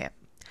for him.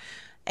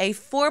 A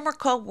former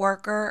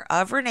co-worker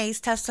of Renae's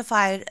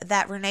testified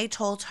that Renae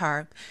told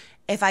her,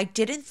 "If I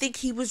didn't think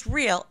he was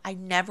real, I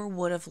never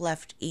would have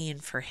left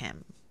Ian for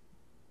him."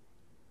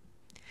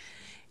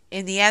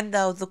 In the end,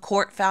 though, the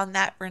court found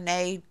that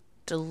Renae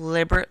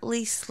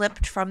deliberately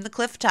slipped from the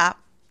cliff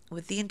top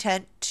with the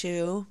intent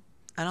to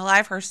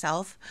unalive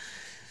herself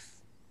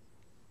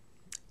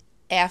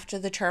after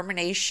the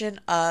termination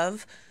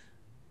of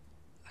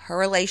her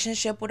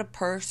relationship with a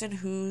person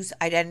whose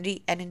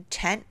identity and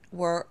intent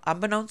were,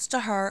 unbeknownst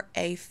to her,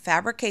 a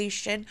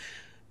fabrication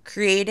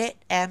created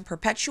and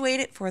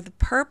perpetuated for the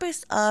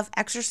purpose of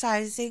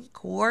exercising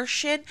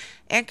coercion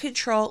and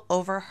control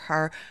over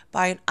her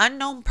by an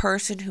unknown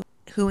person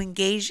who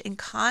engaged in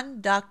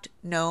conduct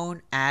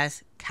known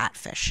as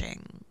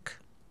catfishing.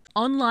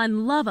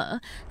 Online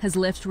lover has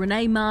left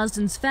Renae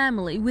Marsden's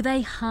family with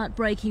a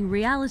heartbreaking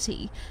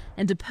reality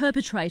and a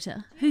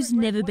perpetrator who's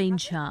never been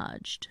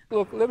charged.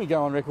 Look, let me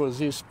go on record as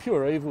this.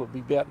 Pure evil would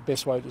be about the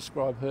best way to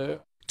describe her.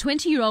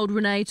 20-year-old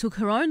Renae took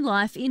her own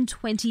life in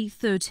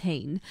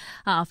 2013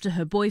 after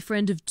her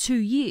boyfriend of 2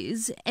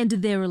 years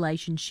ended their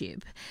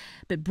relationship.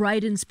 But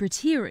Braden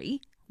Spriteri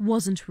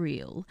wasn't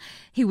real.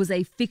 He was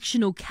a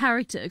fictional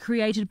character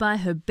created by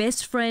her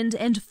best friend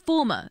and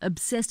former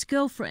obsessed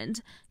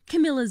girlfriend,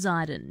 Camilla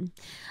Zyden.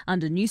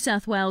 Under New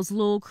South Wales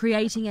law,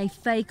 creating a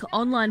fake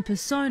online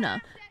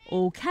persona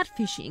or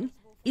catfishing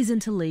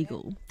isn't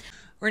illegal.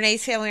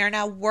 Renae's family are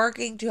now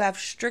working to have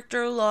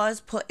stricter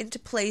laws put into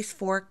place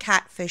for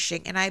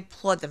catfishing, and I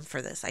applaud them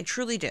for this. I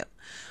truly do.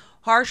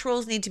 Harsh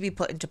rules need to be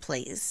put into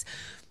place,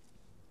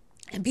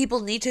 and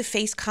people need to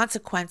face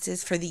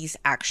consequences for these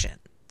actions.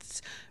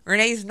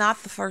 Renae is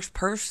not the first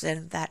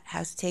person that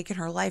has taken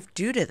her life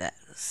due to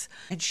this,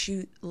 and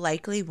she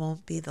likely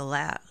won't be the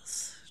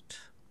last.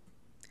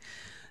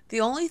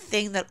 The only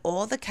thing that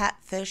all the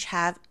catfish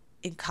have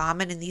in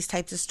common in these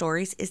types of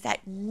stories is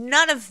that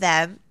none of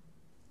them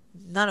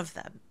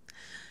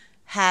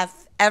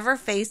have ever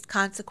faced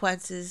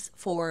consequences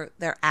for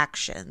their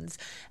actions.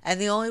 And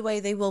the only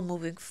way they will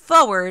moving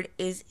forward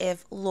is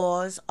if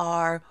laws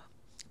are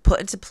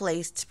put into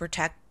place to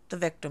protect the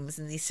victims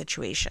in these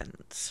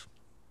situations.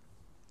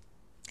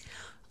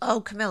 Oh,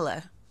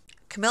 Camilla.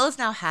 Camilla's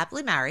now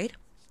happily married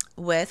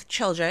with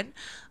children,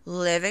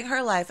 living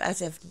her life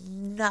as if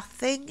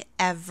nothing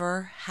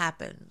ever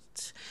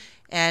happened.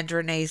 And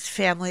Renae's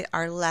family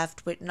are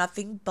left with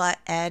nothing but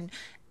an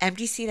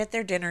empty seat at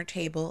their dinner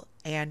table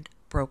and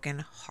broken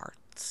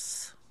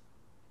hearts.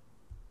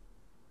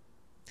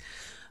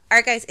 All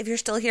right, guys, if you're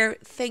still here,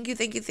 thank you,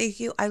 thank you, thank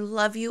you. I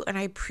love you and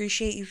I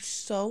appreciate you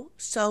so,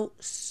 so,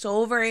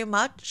 so very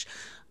much.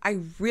 I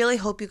really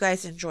hope you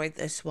guys enjoyed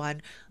this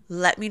one.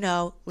 Let me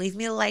know. Leave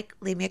me a like,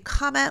 leave me a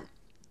comment.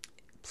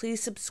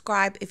 Please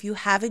subscribe if you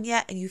haven't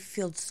yet and you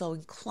feel so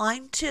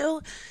inclined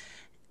to.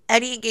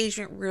 Any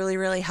engagement really,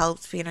 really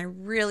helps me and I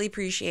really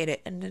appreciate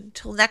it. And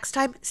until next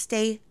time,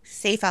 stay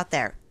safe out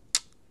there.